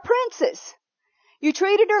like a princess. You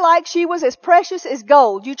treated her like she was as precious as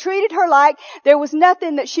gold. You treated her like there was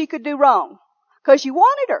nothing that she could do wrong. Because you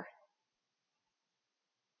wanted her.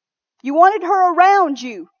 You wanted her around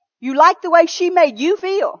you. You liked the way she made you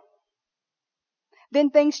feel.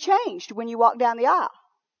 Then things changed when you walked down the aisle.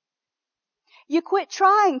 You quit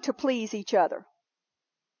trying to please each other.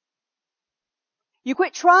 You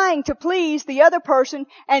quit trying to please the other person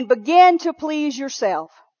and began to please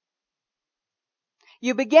yourself.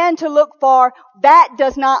 You began to look for, that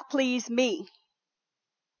does not please me.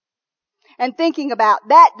 And thinking about,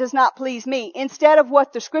 that does not please me. Instead of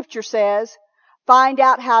what the scripture says, find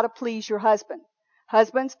out how to please your husband.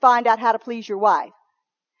 Husbands, find out how to please your wife.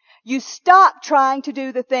 You stop trying to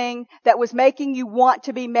do the thing that was making you want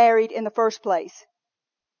to be married in the first place.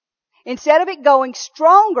 Instead of it going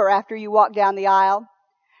stronger after you walk down the aisle,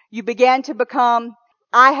 you began to become,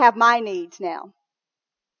 I have my needs now.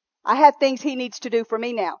 I have things he needs to do for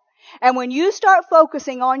me now. And when you start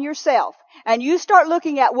focusing on yourself and you start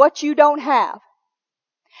looking at what you don't have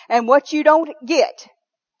and what you don't get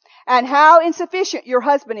and how insufficient your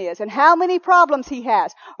husband is and how many problems he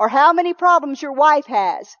has or how many problems your wife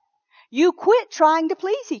has, you quit trying to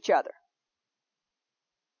please each other.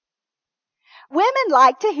 Women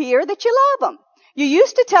like to hear that you love them. You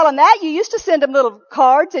used to tell them that. You used to send them little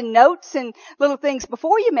cards and notes and little things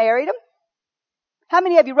before you married them. How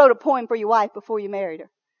many of you wrote a poem for your wife before you married her?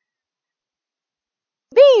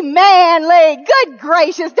 Be manly. Good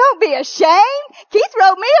gracious, don't be ashamed. Keith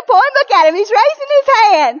wrote me a poem. Look at him. He's raising his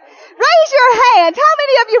hand. Raise your hands. How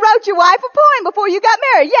many of you wrote your wife a poem before you got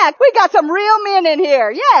married? Yeah, we got some real men in here.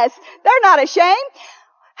 Yes, they're not ashamed.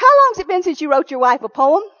 How long's it been since you wrote your wife a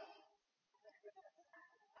poem?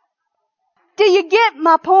 Do you get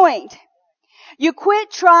my point? You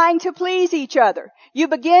quit trying to please each other. You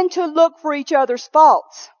begin to look for each other's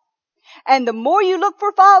faults. And the more you look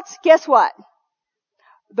for faults, guess what?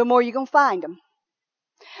 The more you're going to find them.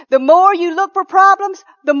 The more you look for problems,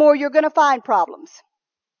 the more you're going to find problems.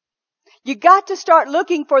 You got to start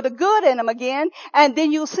looking for the good in them again, and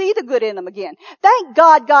then you'll see the good in them again. Thank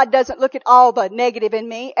God God doesn't look at all the negative in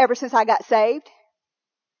me ever since I got saved.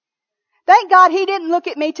 Thank God He didn't look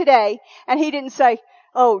at me today and He didn't say,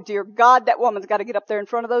 oh dear God, that woman's got to get up there in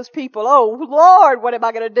front of those people. Oh Lord, what am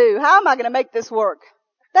I going to do? How am I going to make this work?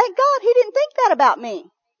 Thank God He didn't think that about me.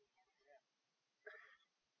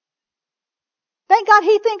 Thank God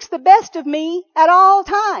He thinks the best of me at all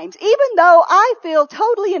times. Even though I feel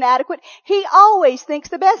totally inadequate, He always thinks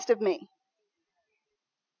the best of me.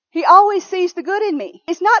 He always sees the good in me.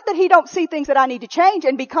 It's not that He don't see things that I need to change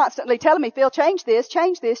and be constantly telling me, Phil, change this,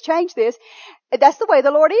 change this, change this. That's the way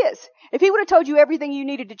the Lord is. If He would have told you everything you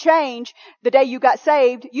needed to change the day you got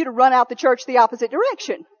saved, you'd have run out the church the opposite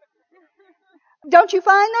direction. Don't you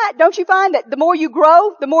find that? Don't you find that the more you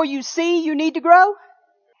grow, the more you see you need to grow?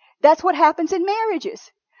 That's what happens in marriages.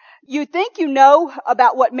 You think you know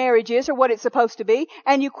about what marriage is or what it's supposed to be,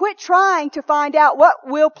 and you quit trying to find out what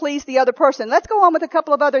will please the other person. Let's go on with a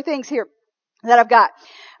couple of other things here that I've got.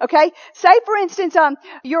 Okay? Say, for instance,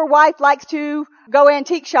 your wife likes to go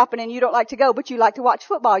antique shopping and you don't like to go, but you like to watch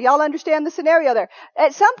football. Y'all understand the scenario there.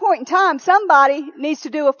 At some point in time, somebody needs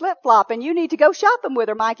to do a flip-flop, and you need to go shopping with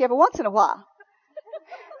her, Mike, every once in a while.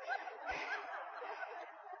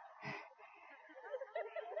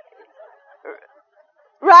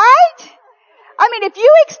 Right? I if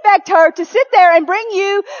you expect her to sit there and bring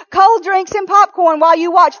you cold drinks and popcorn while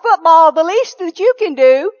you watch football, the least that you can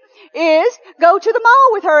do is go to the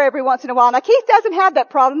mall with her every once in a while. Now, Keith doesn't have that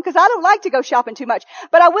problem because I don't like to go shopping too much.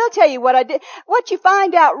 But I will tell you what I did. What you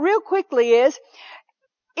find out real quickly is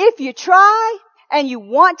if you try and you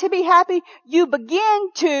want to be happy, you begin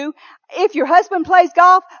to, if your husband plays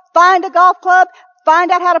golf, find a golf club,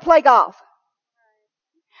 find out how to play golf.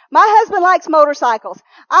 My husband likes motorcycles.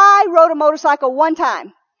 I rode a motorcycle one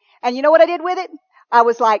time. And you know what I did with it? I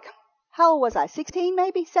was like, how old was I? 16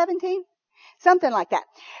 maybe? 17? Something like that.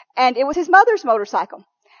 And it was his mother's motorcycle.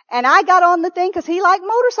 And I got on the thing because he liked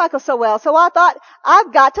motorcycles so well. So I thought,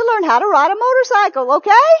 I've got to learn how to ride a motorcycle,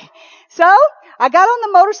 okay? So I got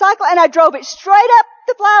on the motorcycle and I drove it straight up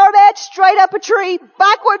the flower bed, straight up a tree,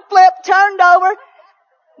 backward flip, turned over.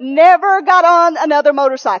 Never got on another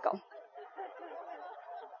motorcycle.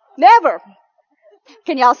 Never.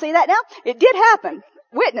 Can y'all see that now? It did happen.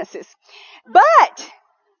 Witnesses. But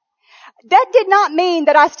that did not mean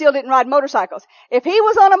that I still didn't ride motorcycles. If he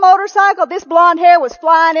was on a motorcycle, this blonde hair was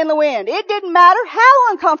flying in the wind. It didn't matter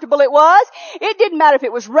how uncomfortable it was. It didn't matter if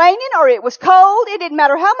it was raining or it was cold. It didn't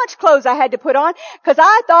matter how much clothes I had to put on, because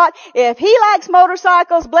I thought, if he likes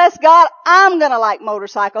motorcycles, bless God, I'm gonna like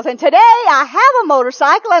motorcycles. And today I have a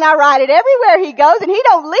motorcycle and I ride it everywhere he goes, and he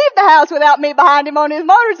don't leave the house without me behind him on his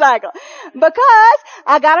motorcycle, because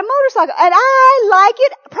I got a motorcycle and I like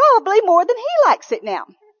it probably more than he likes it now.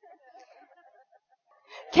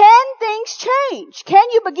 Can things change? Can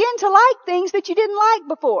you begin to like things that you didn't like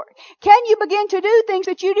before? Can you begin to do things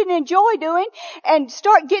that you didn't enjoy doing and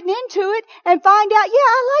start getting into it and find out, yeah,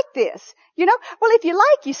 I like this? You know, well, if you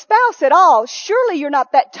like your spouse at all, surely you're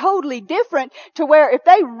not that totally different to where if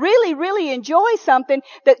they really, really enjoy something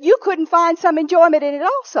that you couldn't find some enjoyment in it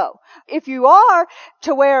also. If you are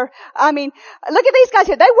to where, look at these guys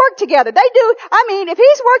here. They work together. They do, if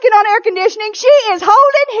he's working on air conditioning, she is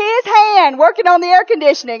holding his hand working on the air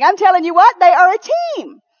conditioning. I'm telling you what, they are a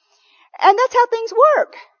team. And that's how things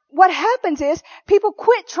work. What happens is people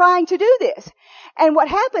quit trying to do this. And what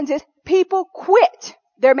happens is people quit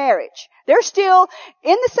their marriage. They're still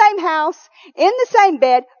in the same house, in the same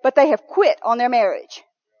bed, but they have quit on their marriage.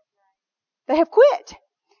 They have quit.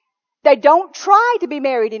 They don't try to be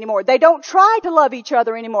married anymore. They don't try to love each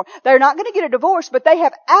other anymore. They're not going to get a divorce, but they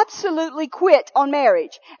have absolutely quit on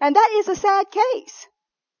marriage. And that is a sad case.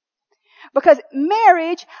 Because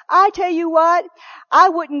marriage, I tell you what, I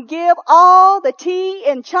wouldn't give all the tea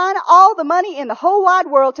in China, all the money in the whole wide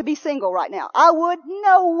world to be single right now. I would,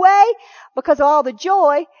 no way, because of all the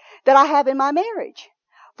joy that I have in my marriage.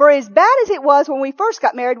 For as bad as it was when we first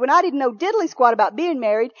got married, when I didn't know diddly squat about being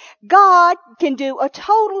married, God can do a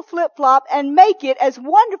total flip-flop and make it as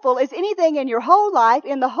wonderful as anything in your whole life,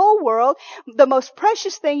 in the whole world, the most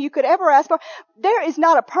precious thing you could ever ask for. There is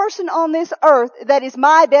not a person on this earth that is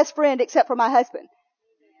my best friend except for my husband.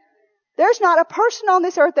 There's not a person on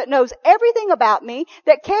this earth that knows everything about me,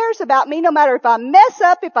 that cares about me, no matter if I mess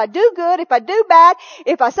up, if I do good, if I do bad,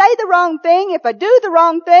 if I say the wrong thing, if I do the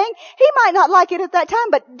wrong thing. He might not like it at that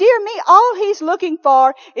time, but dear me, all he's looking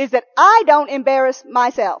for is that I don't embarrass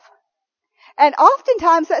myself. And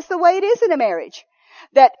oftentimes that's the way it is in a marriage,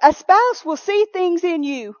 that a spouse will see things in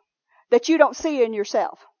you that you don't see in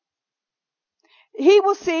yourself. He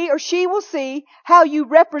will see, or she will see, how you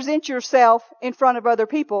represent yourself in front of other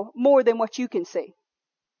people more than what you can see.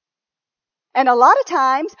 And a lot of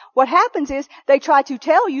times, what happens is, they try to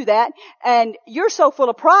tell you that, and you're so full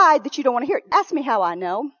of pride that you don't want to hear it. Ask me how I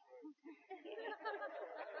know.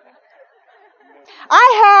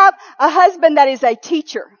 I have a husband that is a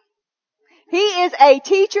teacher. He is a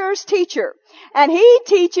teacher's teacher. And he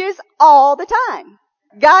teaches all the time.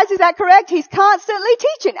 Guys, is that correct? He's constantly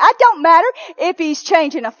teaching. It don't matter if he's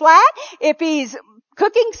changing a flat, if he's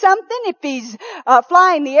cooking something, if he's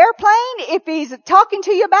flying the airplane, if he's talking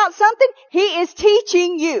to you about something, he is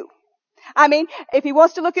teaching you. If he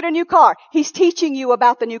wants to look at a new car, he's teaching you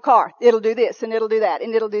about the new car. It'll do this, and it'll do that,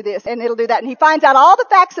 and it'll do this, and it'll do that. And he finds out all the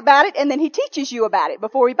facts about it, and then he teaches you about it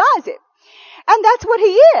before he buys it. And that's what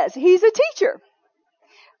he is. He's a teacher.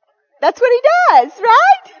 That's what he does,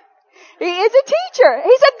 right? He is a teacher.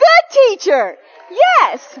 He's a good teacher.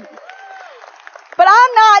 Yes. But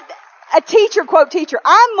I'm not a teacher, quote teacher.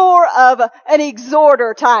 I'm more of an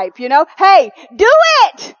exhorter type, Hey, do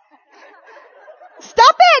it!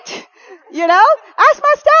 Stop it! Ask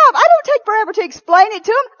my staff. I don't take forever to explain it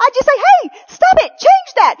to them. I just say, hey, stop it,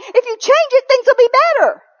 change that. If you change it, things will be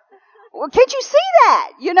better. Well, can't you see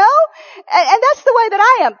that, And that's the way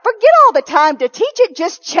that I am. Forget all the time to teach it,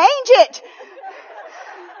 just change it.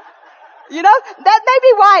 You know, that may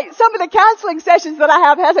be why some of the counseling sessions that I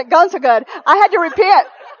have hasn't gone so good. I had to repent.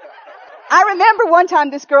 I remember one time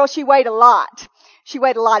this girl, she weighed a lot. She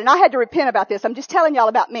weighed a lot, and I had to repent about this. I'm just telling y'all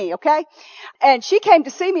about me, okay? And she came to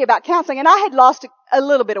see me about counseling, and I had lost a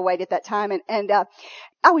little bit of weight at that time, and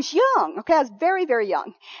I was young, okay? I was very, very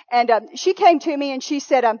young. And she came to me and she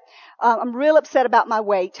said, I'm real upset about my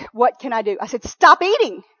weight. What can I do? I said, stop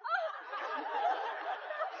eating.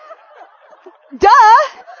 Duh!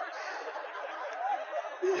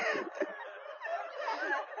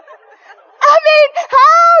 I mean,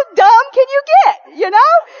 how dumb can you get? You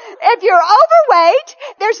know? If you're overweight,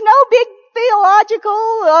 there's no big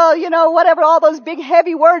theological, whatever all those big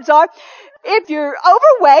heavy words are. If you're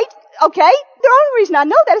overweight, okay, the only reason I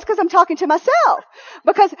know that is because I'm talking to myself.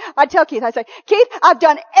 Because I tell Keith, I say, Keith, I've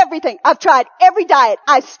done everything. I've tried every diet.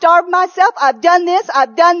 I've starved myself. I've done this.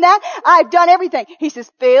 I've done that. I've done everything. He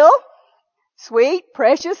says, Phil, sweet,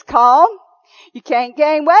 precious, calm. You can't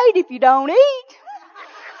gain weight if you don't eat.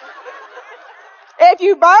 If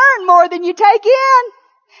you burn more than you take in,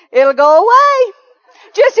 it'll go away.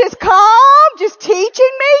 Just as calm, just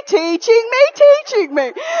teaching me.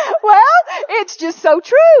 Well, it's just so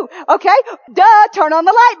true. Okay? Duh, turn on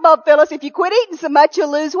the light bulb, Phyllis. If you quit eating so much,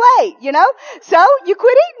 you'll lose weight, So, you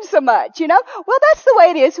quit eating so much, Well, that's the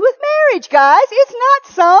way it is with marriage, guys. It's not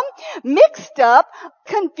some mixed up,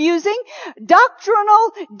 confusing,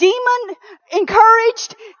 doctrinal,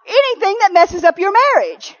 demon-encouraged, anything that messes up your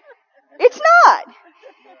marriage. It's not.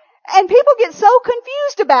 And people get so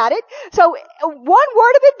confused about it. So, one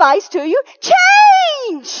word of advice to you,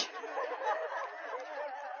 change!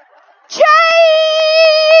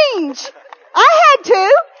 Change! I had to,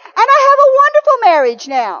 and I have a wonderful marriage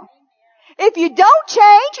now. If you don't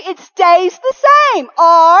change, it stays the same,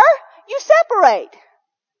 or you separate.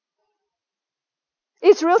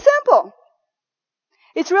 It's real simple.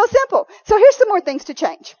 It's real simple. So here's some more things to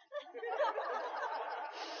change.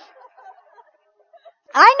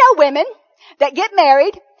 I know women that get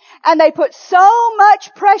married and they put so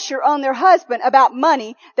much pressure on their husband about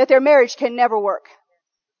money that their marriage can never work.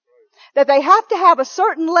 That they have to have a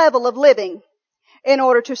certain level of living in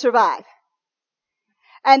order to survive.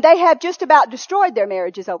 And they have just about destroyed their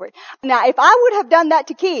marriages over it. Now, if I would have done that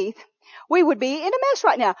to Keith, we would be in a mess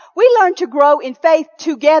right now. We learned to grow in faith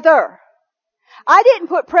together. I didn't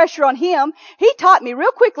put pressure on him. He taught me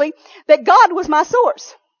real quickly that God was my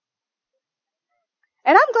source.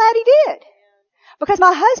 And I'm glad he did. Because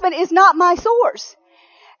my husband is not my source.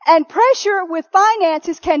 And pressure with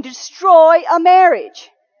finances can destroy a marriage.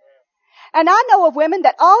 And I know of women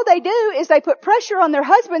that all they do is they put pressure on their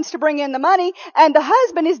husbands to bring in the money, and the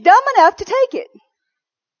husband is dumb enough to take it.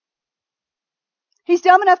 He's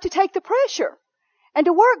dumb enough to take the pressure and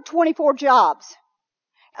to work 24 jobs.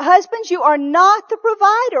 Husbands, you are not the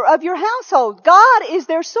provider of your household. God is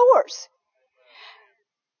their source.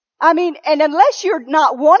 I mean, and unless you're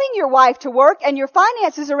not wanting your wife to work and your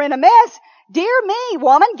finances are in a mess, dear me,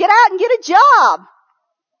 woman, get out and get a job.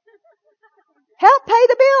 Help pay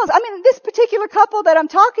the bills. I mean, this particular couple that I'm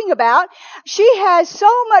talking about, she has so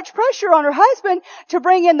much pressure on her husband to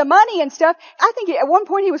bring in the money and stuff. I think at one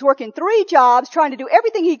point he was working 3 jobs, trying to do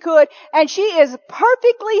everything he could, and she is a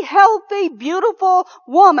perfectly healthy, beautiful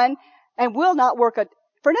woman and will not work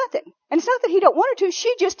for nothing. And it's not that he don't want her to,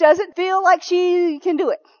 she just doesn't feel like she can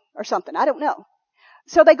do it. Or something. I don't know.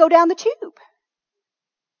 So they go down the tube.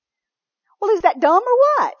 Well, is that dumb or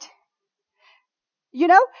what?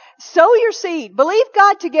 Sow your seed. Believe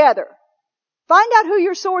God together. Find out who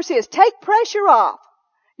your source is. Take pressure off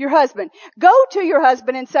your husband. Go to your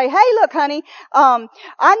husband and say, hey, look, honey,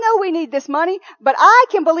 I know we need this money, but I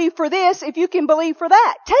can believe for this if you can believe for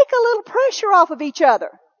that. Take a little pressure off of each other.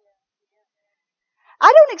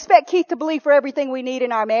 I don't expect Keith to believe for everything we need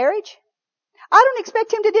in our marriage. I don't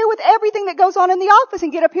expect him to deal with everything that goes on in the office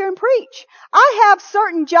and get up here and preach. I have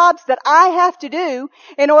certain jobs that I have to do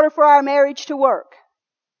in order for our marriage to work.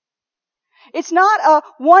 It's not a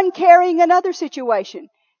one carrying another situation.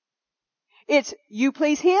 It's you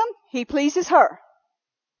please him, he pleases her.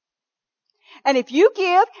 And if you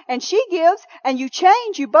give and she gives and you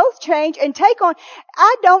change, you both change and take on,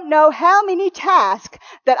 I don't know how many tasks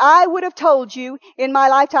that I would have told you in my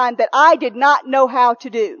lifetime that I did not know how to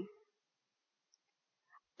do.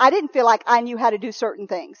 I didn't feel like I knew how to do certain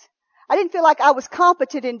things. I didn't feel like I was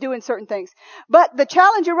competent in doing certain things. But the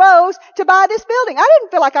challenge arose to buy this building. I didn't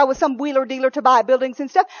feel like I was some wheeler dealer to buy buildings and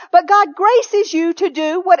stuff. But God graces you to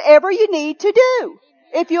do whatever you need to do,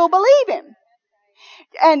 if you'll believe Him.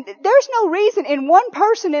 And there's no reason in one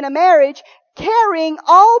person in a marriage carrying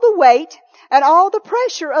all the weight and all the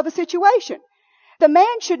pressure of a situation. The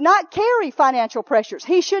man should not carry financial pressures.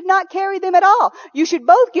 He should not carry them at all. You should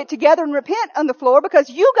both get together and repent on the floor because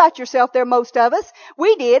you got yourself there, most of us.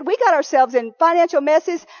 We did. We got ourselves in financial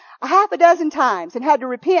messes a half a dozen times and had to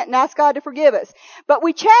repent and ask God to forgive us. But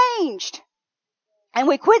we changed. And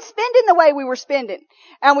we quit spending the way we were spending.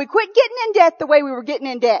 And we quit getting in debt the way we were getting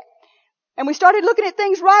in debt. And we started looking at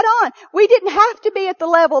things right on. We didn't have to be at the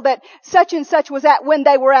level that such and such was at when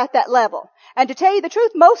they were at that level. And to tell you the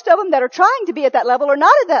truth, most of them that are trying to be at that level are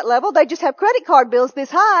not at that level. They just have credit card bills this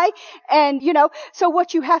high. And, so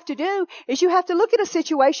what you have to do is you have to look at a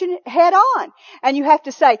situation head on. And you have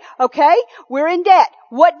to say, okay, we're in debt.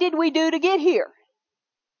 What did we do to get here?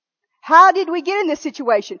 How did we get in this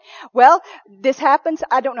situation? Well, this happens.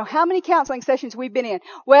 I don't know how many counseling sessions we've been in.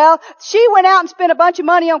 Well, she went out and spent a bunch of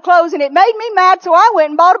money on clothes and it made me mad, so I went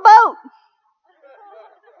and bought a boat.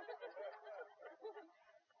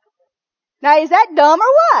 Now, is that dumb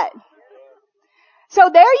or what? So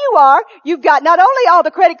there you are. You've got not only all the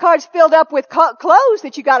credit cards filled up with clothes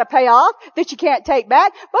that you got to pay off, that you can't take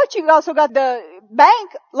back, but you've also got the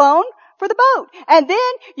bank loan for the boat. And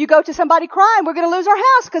then you go to somebody crying, we're going to lose our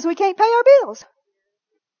house because we can't pay our bills.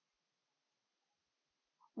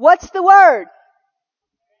 What's the word?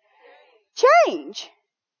 Change.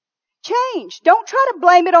 Change. Don't try to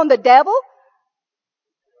blame it on the devil.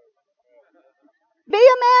 Be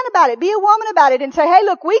a man about it. Be a woman about it and say, hey,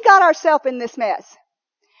 look, we got ourselves in this mess.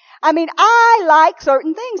 I mean, I like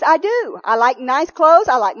certain things. I do. I like nice clothes.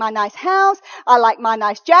 I like my nice house. I like my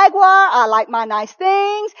nice Jaguar. I like my nice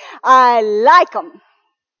things. I like them.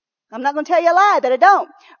 I'm not going to tell you a lie that I don't.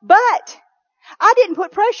 But I didn't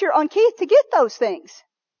put pressure on Keith to get those things.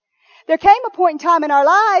 There came a point in time in our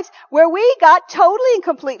lives where we got totally and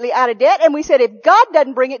completely out of debt and we said, if God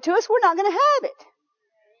doesn't bring it to us, we're not going to have it.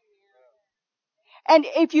 And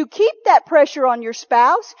if you keep that pressure on your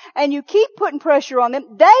spouse and you keep putting pressure on them,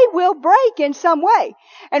 they will break in some way.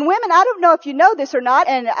 And women, I don't know if you know this or not,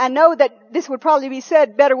 and I know that this would probably be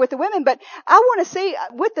said better with the women, but I want to see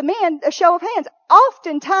with the men a show of hands.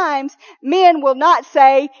 Oftentimes, men will not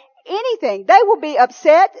say anything. They will be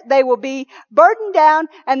upset, they will be burdened down,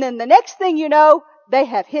 and then the next thing you know, they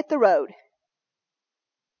have hit the road.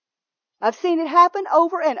 I've seen it happen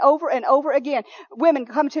over and over and over again. Women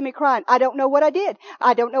come to me crying, I don't know what I did.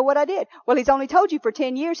 I don't know what I did. Well, he's only told you for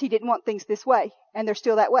 10 years he didn't want things this way, and they're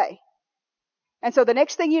still that way. And so the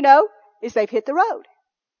next thing you know is they've hit the road.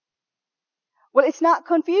 Well, it's not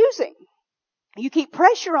confusing. You keep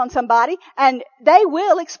pressure on somebody, and they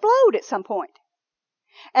will explode at some point.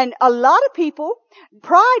 And a lot of people,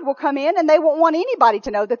 pride will come in and they won't want anybody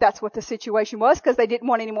to know that that's what the situation was because they didn't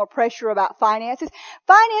want any more pressure about finances.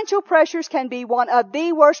 Financial pressures can be one of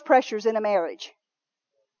the worst pressures in a marriage.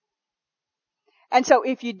 And so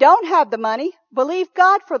if you don't have the money, believe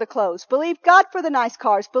God for the clothes, believe God for the nice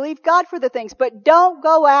cars, believe God for the things, but don't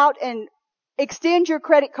go out and extend your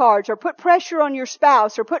credit cards or put pressure on your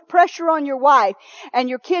spouse or put pressure on your wife and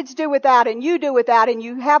your kids do without and you do without and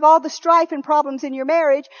you have all the strife and problems in your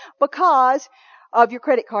marriage because of your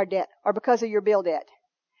credit card debt or because of your bill debt.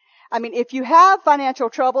 I mean, if you have financial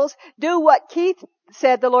troubles, do what Keith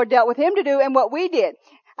said the Lord dealt with him to do and what we did.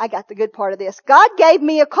 I got the good part of this. God gave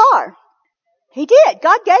me a car. He did.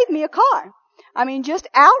 God gave me a car. I mean, just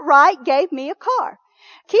outright gave me a car.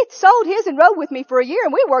 Keith sold his and rode with me for a year,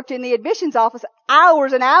 and we worked in the admissions office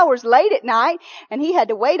hours and hours late at night, and he had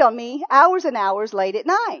to wait on me hours and hours late at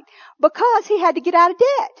night because he had to get out of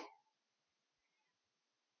debt.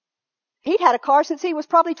 He'd had a car since he was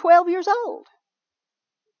probably 12 years old.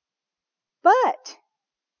 But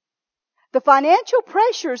the financial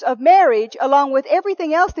pressures of marriage, along with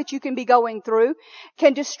everything else that you can be going through,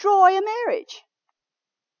 can destroy a marriage.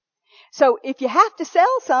 So if you have to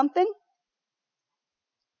sell something,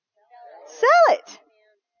 sell it.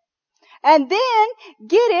 And then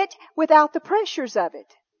get it without the pressures of it.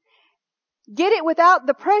 Get it without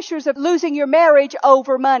the pressures of losing your marriage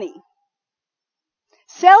over money.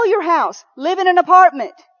 Sell your house. Live in an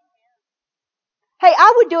apartment. Hey,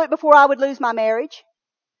 I would do it before I would lose my marriage.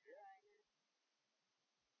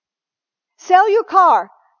 Sell your car.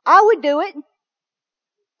 I would do it.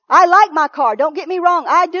 I like my car. Don't get me wrong.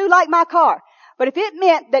 I do like my car. But if it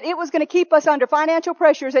meant that it was going to keep us under financial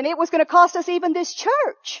pressures and it was going to cost us even this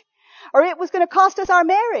church, or it was going to cost us our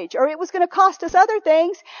marriage, or it was going to cost us other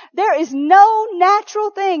things, there is no natural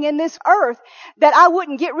thing in this earth that I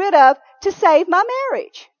wouldn't get rid of to save my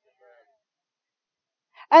marriage.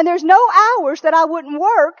 And there's no hours that I wouldn't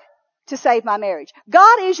work to save my marriage.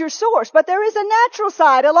 God is your source, but there is a natural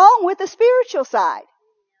side along with the spiritual side.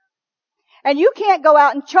 And you can't go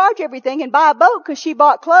out and charge everything and buy a boat because she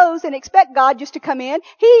bought clothes and expect God just to come in.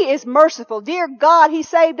 He is merciful. Dear God, He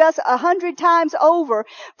saved us 100 times over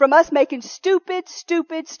from us making stupid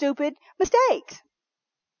mistakes.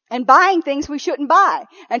 And buying things we shouldn't buy.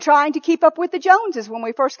 And trying to keep up with the Joneses when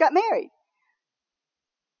we first got married.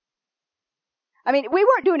 I mean, we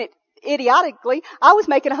weren't doing it idiotically. I was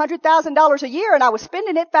making $100,000 a year and I was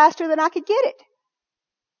spending it faster than I could get it.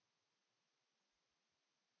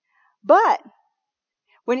 But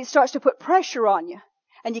when it starts to put pressure on you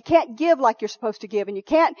and you can't give like you're supposed to give and you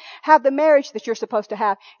can't have the marriage that you're supposed to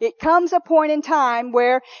have, it comes a point in time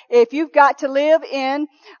where if you've got to live in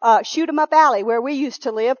Shoot 'em Up Alley where we used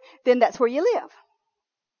to live, then that's where you live.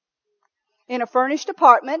 In a furnished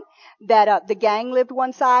apartment that the gang lived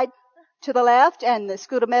one side to the left and the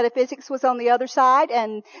School of Metaphysics was on the other side,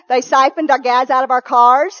 and they siphoned our gas out of our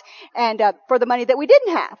cars and for the money that we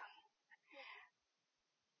didn't have.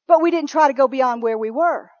 But we didn't try to go beyond where we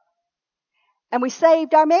were. And we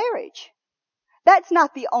saved our marriage. That's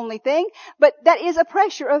not the only thing, but that is a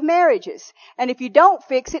pressure of marriages. And if you don't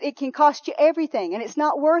fix it, it can cost you everything, and it's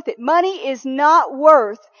not worth it. Money is not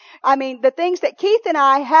worth, the things that Keith and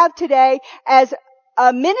I have today as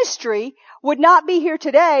a ministry would not be here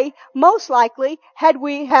today, most likely, had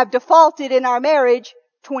we have defaulted in our marriage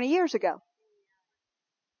 20 years ago.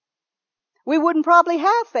 We wouldn't probably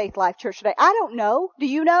have Faith Life Church today. I don't know. Do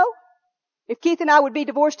you know? If Keith and I would be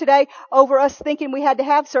divorced today over us thinking we had to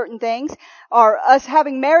have certain things, or us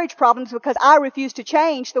having marriage problems because I refused to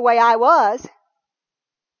change the way I was,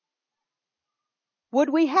 would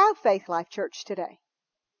we have Faith Life Church today?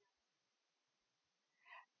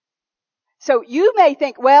 So you may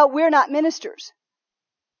think, well, we're not ministers,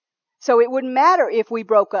 so it wouldn't matter if we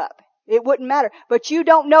broke up. It wouldn't matter. But you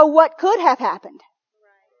don't know what could have happened.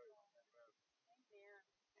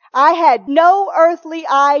 I had no earthly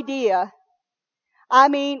idea.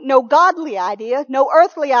 No godly idea, no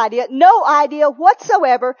earthly idea, no idea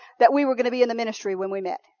whatsoever that we were going to be in the ministry when we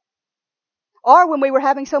met. Or when we were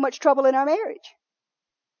having so much trouble in our marriage.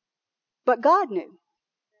 But God knew.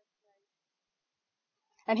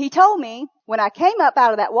 And He told me, when I came up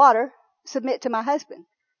out of that water, submit to my husband.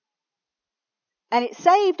 And it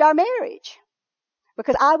saved our marriage.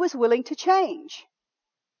 Because I was willing to change.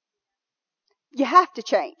 You have to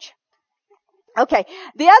change. Okay.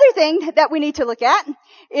 The other thing that we need to look at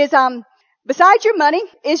is, besides your money,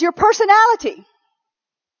 is your personality.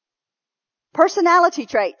 Personality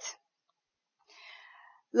traits.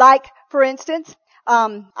 Like, for instance,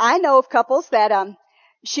 I know of couples that,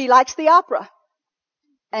 she likes the opera.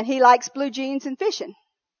 And he likes blue jeans and fishing.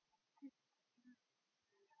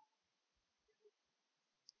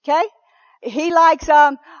 Okay? He likes,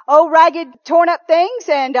 ragged, torn up things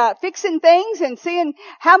and, fixing things and seeing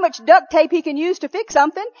how much duct tape he can use to fix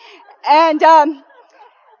something. And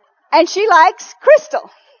she likes crystal.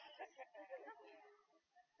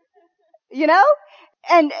 You know?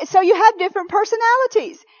 And so you have different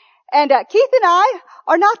personalities. And, Keith and I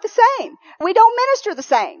are not the same. We don't minister the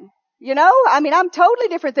same. You know? I'm totally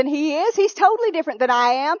different than he is. He's totally different than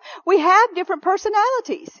I am. We have different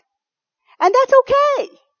personalities. And that's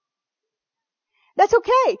okay. That's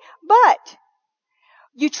okay. But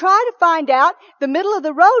you try to find out the middle of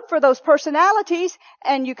the road for those personalities,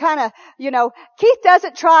 and you kind of, Keith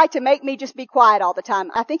doesn't try to make me just be quiet all the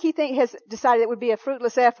time. I think he has decided it would be a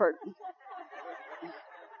fruitless effort.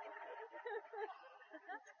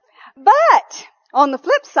 But on the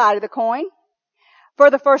flip side of the coin,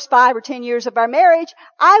 for the first 5 or 10 years of our marriage,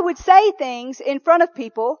 I would say things in front of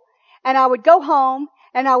people, and I would go home,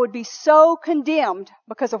 and I would be so condemned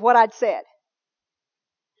because of what I'd said.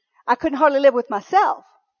 I couldn't hardly live with myself.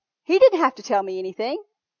 He didn't have to tell me anything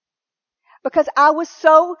because I was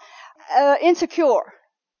so insecure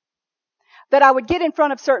that I would get in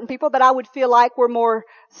front of certain people that I would feel like were more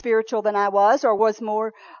spiritual than I was or was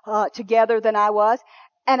more together than I was.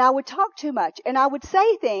 And I would talk too much and I would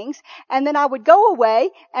say things and then I would go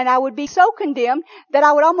away and I would be so condemned that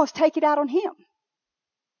I would almost take it out on him.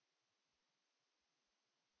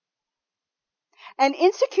 And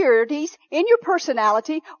insecurities in your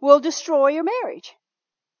personality will destroy your marriage.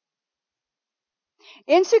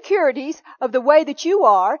 Insecurities of the way that you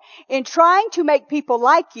are in trying to make people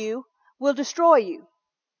like you will destroy you.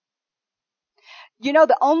 You know,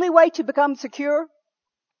 the only way to become secure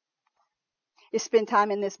is spend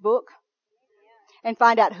time in this book and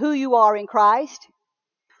find out who you are in Christ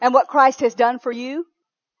and what Christ has done for you.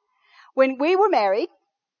 When we were married,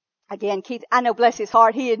 again, Keith, I know, bless his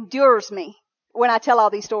heart, he endures me when I tell all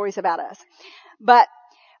these stories about us. But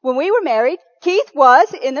when we were married, Keith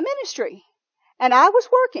was in the ministry and I was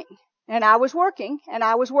working. And I was working,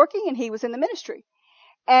 and he was in the ministry.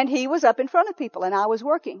 And he was up in front of people, and I was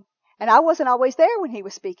working. And I wasn't always there when he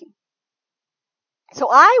was speaking. So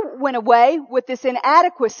I went away with this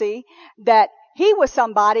inadequacy that he was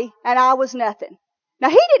somebody and I was nothing. Now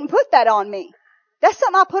he didn't put that on me. That's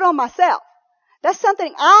something I put on myself. That's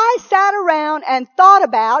something I sat around and thought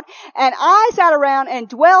about, and I sat around and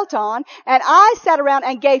dwelt on, and I sat around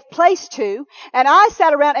and gave place to, and I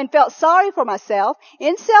sat around and felt sorry for myself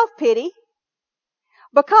in self-pity,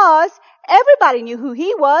 because everybody knew who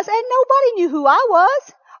he was and nobody knew who I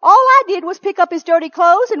was. All I did was pick up his dirty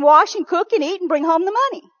clothes and wash and cook and eat and bring home the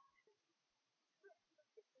money.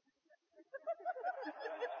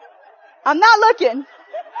 I'm not looking.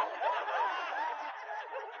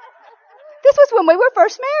 This was when we were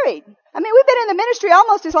first married. I mean, we've been in the ministry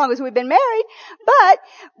almost as long as we've been married, but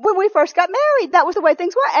when we first got married, that was the way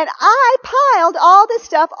things were. And I piled all this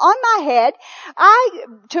stuff on my head. I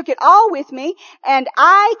took it all with me, and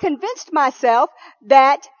I convinced myself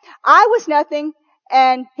that I was nothing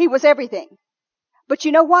and he was everything. But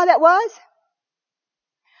you know why that was?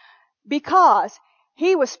 Because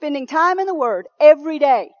he was spending time in the Word every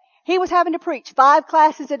day. He was having to preach 5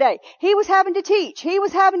 classes a day. He was having to teach. He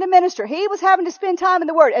was having to minister. He was having to spend time in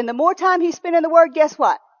the Word. And the more time he spent in the Word, guess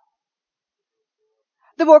what?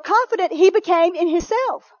 The more confident he became in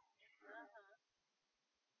himself.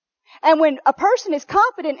 And when a person is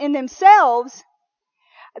confident in themselves,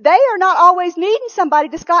 they are not always needing somebody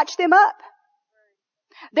to scotch them up.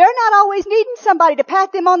 They're not always needing somebody to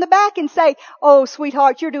pat them on the back and say, "Oh,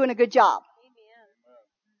 sweetheart, you're doing a good job."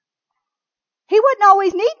 He wasn't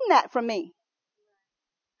always needing that from me.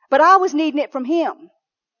 But I was needing it from him.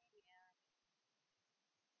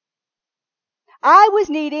 I was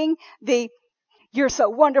needing the, "You're so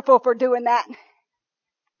wonderful for doing that."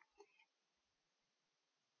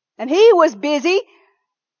 And he was busy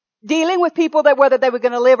dealing with people that whether they were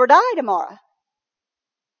going to live or die tomorrow.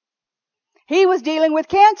 He was dealing with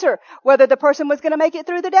cancer, whether the person was going to make it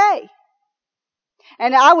through the day.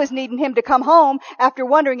 And I was needing him to come home after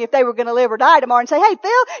wondering if they were going to live or die tomorrow and say, "Hey,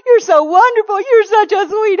 Phil, you're so wonderful. You're such a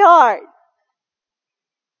sweetheart."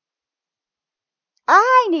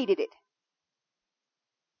 I needed it.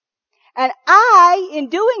 And I, in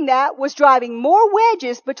doing that, was driving more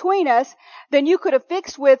wedges between us than you could have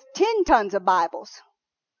fixed with 10 tons of Bibles.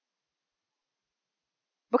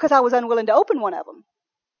 Because I was unwilling to open one of them.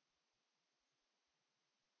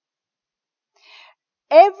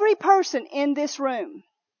 Every person in this room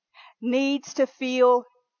needs to feel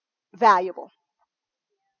valuable.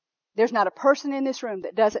 There's not a person in this room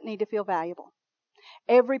that doesn't need to feel valuable.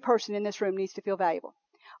 Every person in this room needs to feel valuable.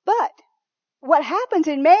 But what happens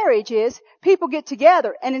in marriage is people get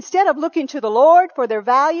together, and instead of looking to the Lord for their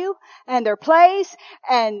value and their place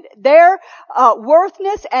and their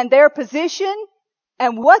worthness and their position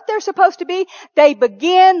and what they're supposed to be, they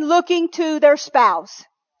begin looking to their spouse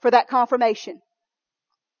for that confirmation.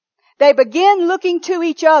 They begin looking to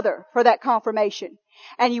each other for that confirmation.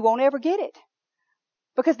 And you won't ever get it.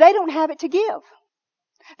 Because they don't have it to give.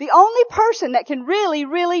 The only person that can really,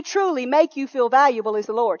 really, truly make you feel valuable is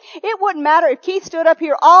the Lord. It wouldn't matter if Keith stood up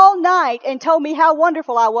here all night and told me how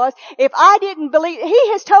wonderful I was. If I didn't believe,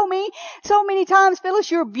 he has told me so many times,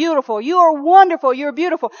 "Phyllis, you're beautiful. You are wonderful. You're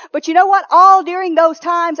beautiful." But you know what? All during those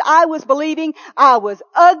times I was believing I was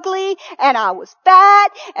ugly and I was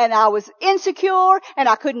fat and I was insecure and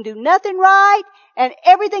I couldn't do nothing right and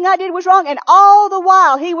everything I did was wrong. And all the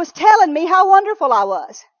while he was telling me how wonderful I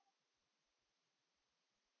was.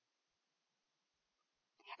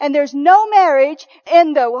 And there's no marriage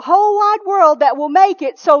in the whole wide world that will make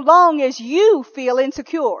it so long as you feel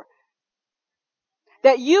insecure.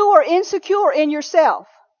 That you are insecure in yourself.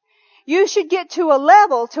 You should get to a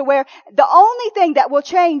level to where the only thing that will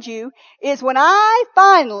change you is when I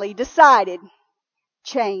finally decided,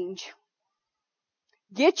 change.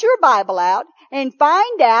 Get your Bible out and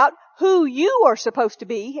find out who you are supposed to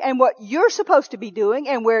be and what you're supposed to be doing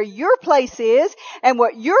and where your place is and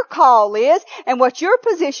what your call is and what your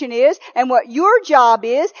position is and what your job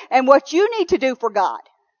is and what you need to do for God.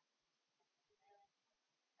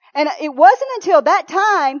 And it wasn't until that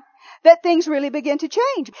time that things really begin to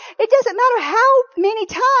change. It doesn't matter how many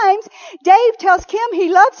times Dave tells Kim he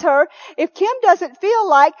loves her. If Kim doesn't feel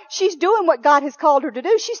like she's doing what God has called her to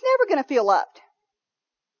do, she's never going to feel loved.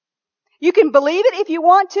 You can believe it if you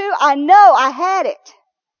want to. I know I had it.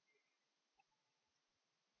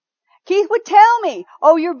 Keith would tell me,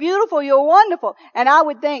 "Oh, you're beautiful, you're wonderful." And I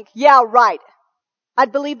would think, "Yeah, right.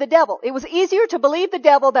 I'd believe the devil. It was easier to believe the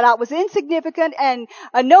devil that I was insignificant and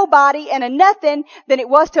a nobody and a nothing than it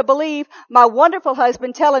was to believe my wonderful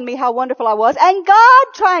husband telling me how wonderful I was and God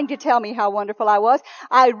trying to tell me how wonderful I was.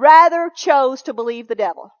 I rather chose to believe the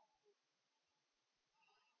devil.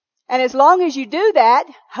 And as long as you do that,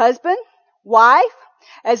 husband, wife,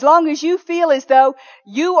 as long as you feel as though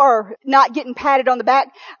you are not getting patted on the back.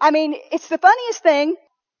 I mean, it's the funniest thing.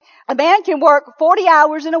 A man can work 40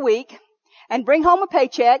 hours in a week and bring home a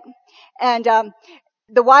paycheck, and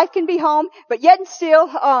the wife can be home, but yet and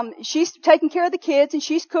still she's taking care of the kids and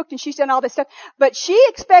she's cooked and she's done all this stuff. But she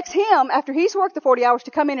expects him, after he's worked the 40 hours,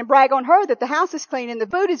 to come in and brag on her that the house is clean and the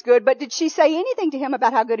food is good. But did she say anything to him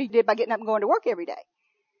about how good he did by getting up and going to work every day?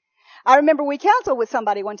 I remember we counseled with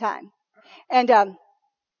somebody one time, and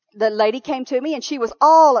the lady came to me and she was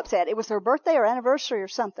all upset. It was her birthday or anniversary or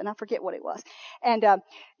something. I forget what it was. And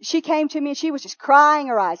she came to me and she was just crying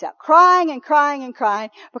her eyes out, crying and crying and crying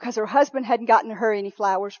because her husband hadn't gotten her any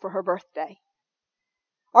flowers for her birthday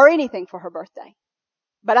or anything for her birthday.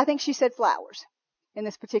 But I think she said flowers in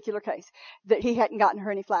this particular case, that he hadn't gotten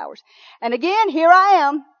her any flowers. And again, here I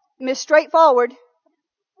am, Miss Straightforward,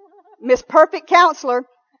 Miss Perfect Counselor.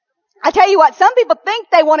 I tell you what, some people think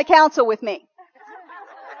they want to counsel with me.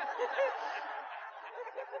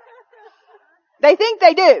 They think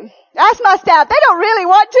they do. Ask my staff. They don't really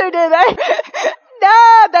want to, do they?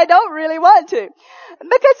 No, they don't really want to.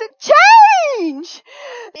 Because it change.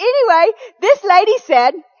 Anyway, this lady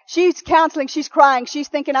said, she's counseling, she's crying, she's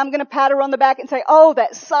thinking I'm going to pat her on the back and say, oh,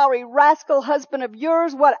 that sorry rascal husband of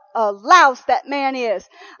yours, what a louse that man is.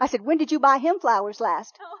 I said, when did you buy him flowers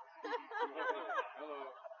last?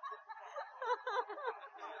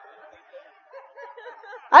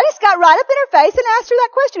 I just got right up in her face and asked her that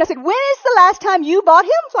question. I said, when is the last time you bought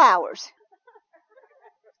him flowers?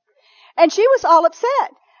 And she was all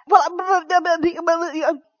upset. Well,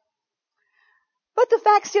 but the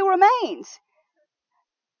fact still remains.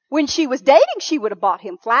 When she was dating, she would have bought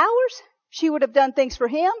him flowers. She would have done things for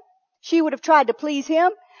him. She would have tried to please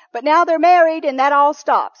him. But now they're married and that all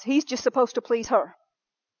stops. He's just supposed to please her.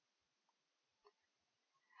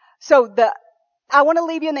 So I want to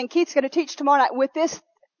leave you, and then Keith's going to teach tomorrow night with this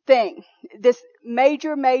thing, this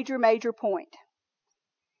major point.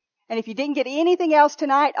 And if you didn't get anything else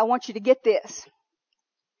tonight, I want you to get this.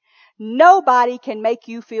 Nobody can make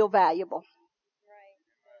you feel valuable.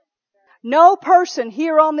 No person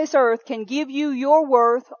here on this earth can give you your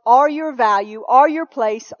worth or your value or your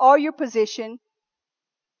place or your position.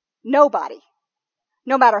 Nobody.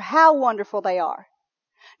 No matter how wonderful they are.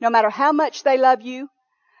 No matter how much they love you.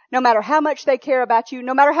 No matter how much they care about you.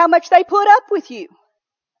 No matter how much they put up with you.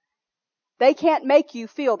 They can't make you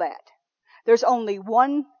feel that. There's only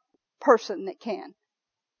one person that can.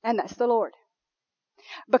 And that's the Lord.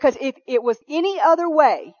 Because if it was any other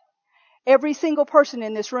way, every single person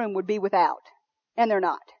in this room would be without. And they're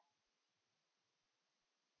not.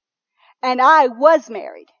 And I was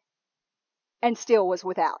married. And still was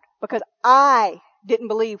without. Because I didn't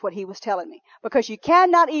believe what he was telling me. Because you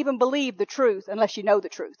cannot even believe the truth unless you know the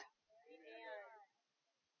truth.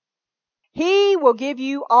 He will give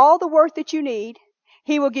you all the worth that you need.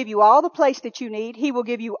 He will give you all the place that you need. He will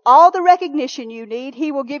give you all the recognition you need.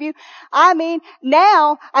 He will give you,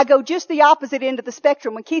 now I go just the opposite end of the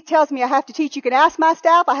spectrum. When Keith tells me I have to teach, you can ask my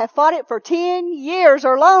staff, I have fought it for 10 years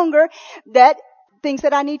or longer, that things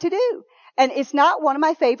that I need to do. And it's not one of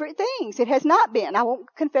my favorite things. It has not been. I won't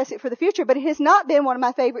confess it for the future, but it has not been one of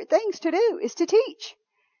my favorite things to do, is to teach.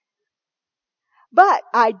 But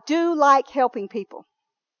I do like helping people.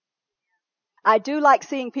 I do like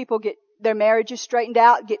seeing people get their marriages straightened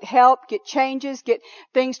out, get help, get changes, get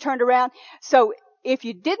things turned around. So if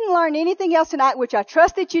you didn't learn anything else tonight, which I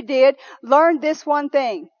trust that you did, learn this one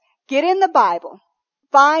thing. Get in the Bible.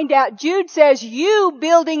 Find out. Jude says, you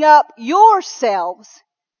building up yourselves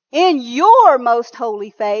in your most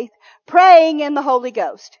holy faith, praying in the Holy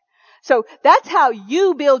Ghost. So that's how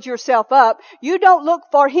you build yourself up. You don't look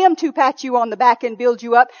for him to pat you on the back and build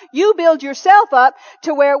you up. You build yourself up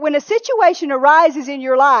to where when a situation arises in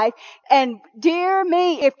your life, and dear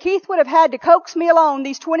me, if Keith would have had to coax me along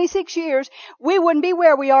these 26 years, we wouldn't be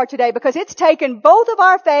where we are today, because it's taken both of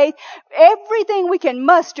our faith, everything we can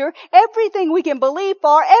muster, everything we can believe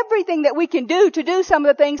for, everything that we can do to do some of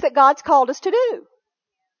the things that God's called us to do.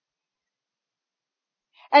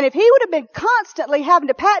 And if he would have been constantly having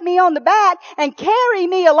to pat me on the back and carry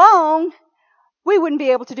me along, we wouldn't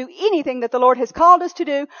be able to do anything that the Lord has called us to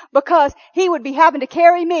do, because he would be having to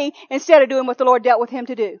carry me instead of doing what the Lord dealt with him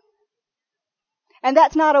to do. And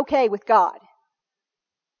that's not okay with God.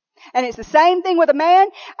 And it's the same thing with a man.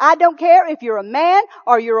 I don't care if you're a man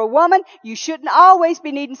or you're a woman. You shouldn't always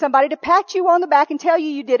be needing somebody to pat you on the back and tell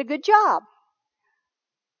you did a good job.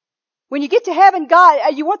 When you get to heaven, God,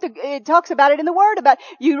 it talks about it in the Word about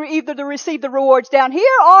you either to receive the rewards down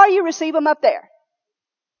here or you receive them up there.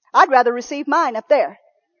 I'd rather receive mine up there.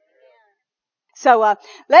 So,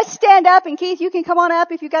 let's stand up, and Keith, you can come on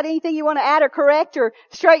up if you've got anything you want to add or correct or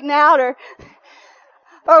straighten out or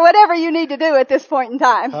whatever you need to do at this point in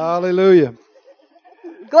time. Hallelujah.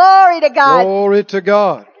 Glory to God. Glory to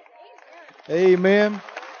God. Amen.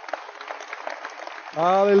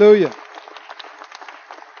 Hallelujah.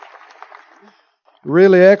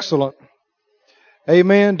 Really excellent.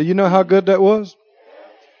 Amen. Do you know how good that was?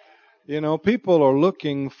 You know, people are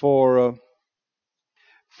looking for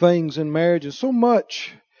things in marriage, and so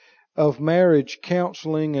much of marriage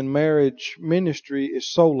counseling and marriage ministry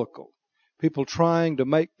is soulical. People trying to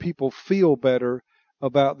make people feel better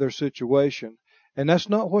about their situation. And that's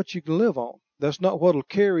not what you can live on. That's not what will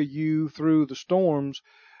carry you through the storms.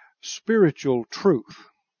 Spiritual truth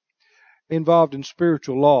involved in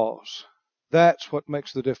spiritual laws. That's what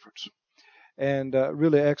makes the difference. And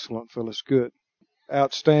really excellent, Phyllis. Good.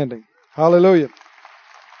 Outstanding. Hallelujah.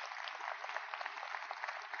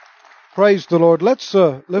 Praise the Lord. Let's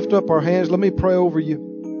lift up our hands. Let me pray over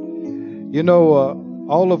you. You know,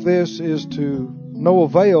 all of this is to no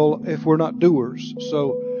avail if we're not doers.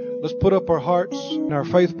 So let's put up our hearts and our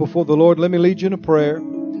faith before the Lord. Let me lead you in a prayer.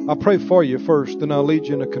 I'll pray for you first, then I'll lead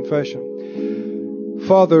you in a confession.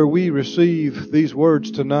 Father, we receive these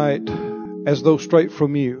words tonight as though straight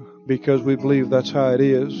from you, because we believe that's how it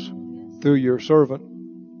is through your servant.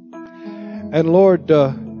 And Lord,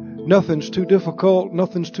 nothing's too difficult,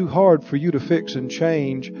 nothing's too hard for you to fix and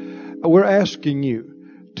change. We're asking you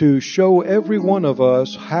to show every one of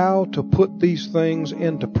us how to put these things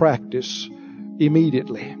into practice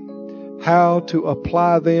immediately, how to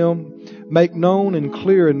apply them, make known and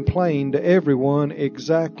clear and plain to everyone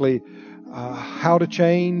exactly how to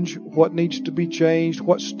change, what needs to be changed,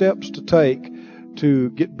 what steps to take to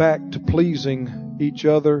get back to pleasing each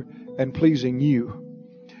other and pleasing you.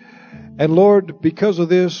 And Lord, because of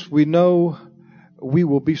this, we know we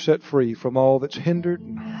will be set free from all that's hindered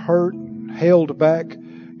and hurt and held back.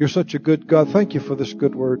 You're such a good God. Thank you for this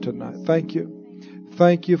good word tonight. Thank you.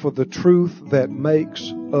 Thank you for the truth that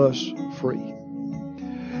makes us free.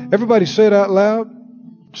 Everybody say it out loud.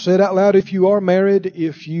 Say it out loud if you are married,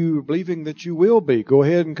 if you're believing that you will be. Go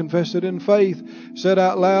ahead and confess it in faith. Say it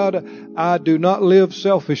out loud. I do not live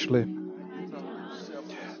selfishly.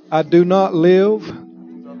 I do not live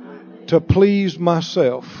to please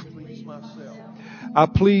myself. I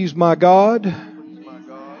please my God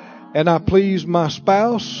and I please my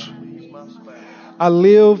spouse. I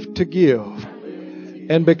live to give.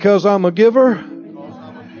 And because I'm a giver,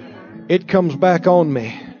 it comes back on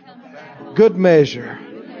me. Good measure.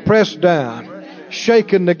 Pressed down,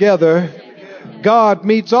 shaken together, God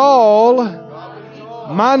meets all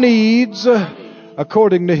my needs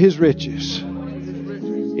according to His riches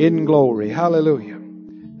in glory. Hallelujah.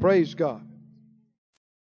 Praise God.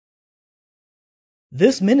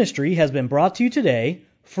 This ministry has been brought to you today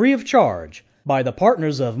free of charge by the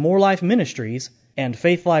partners of More Life Ministries and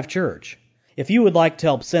Faith Life Church. If you would like to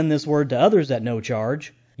help send this word to others at no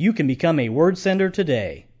charge, you can become a word sender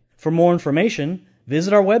today. For more information,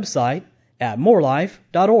 visit our website at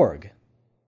morelife.org.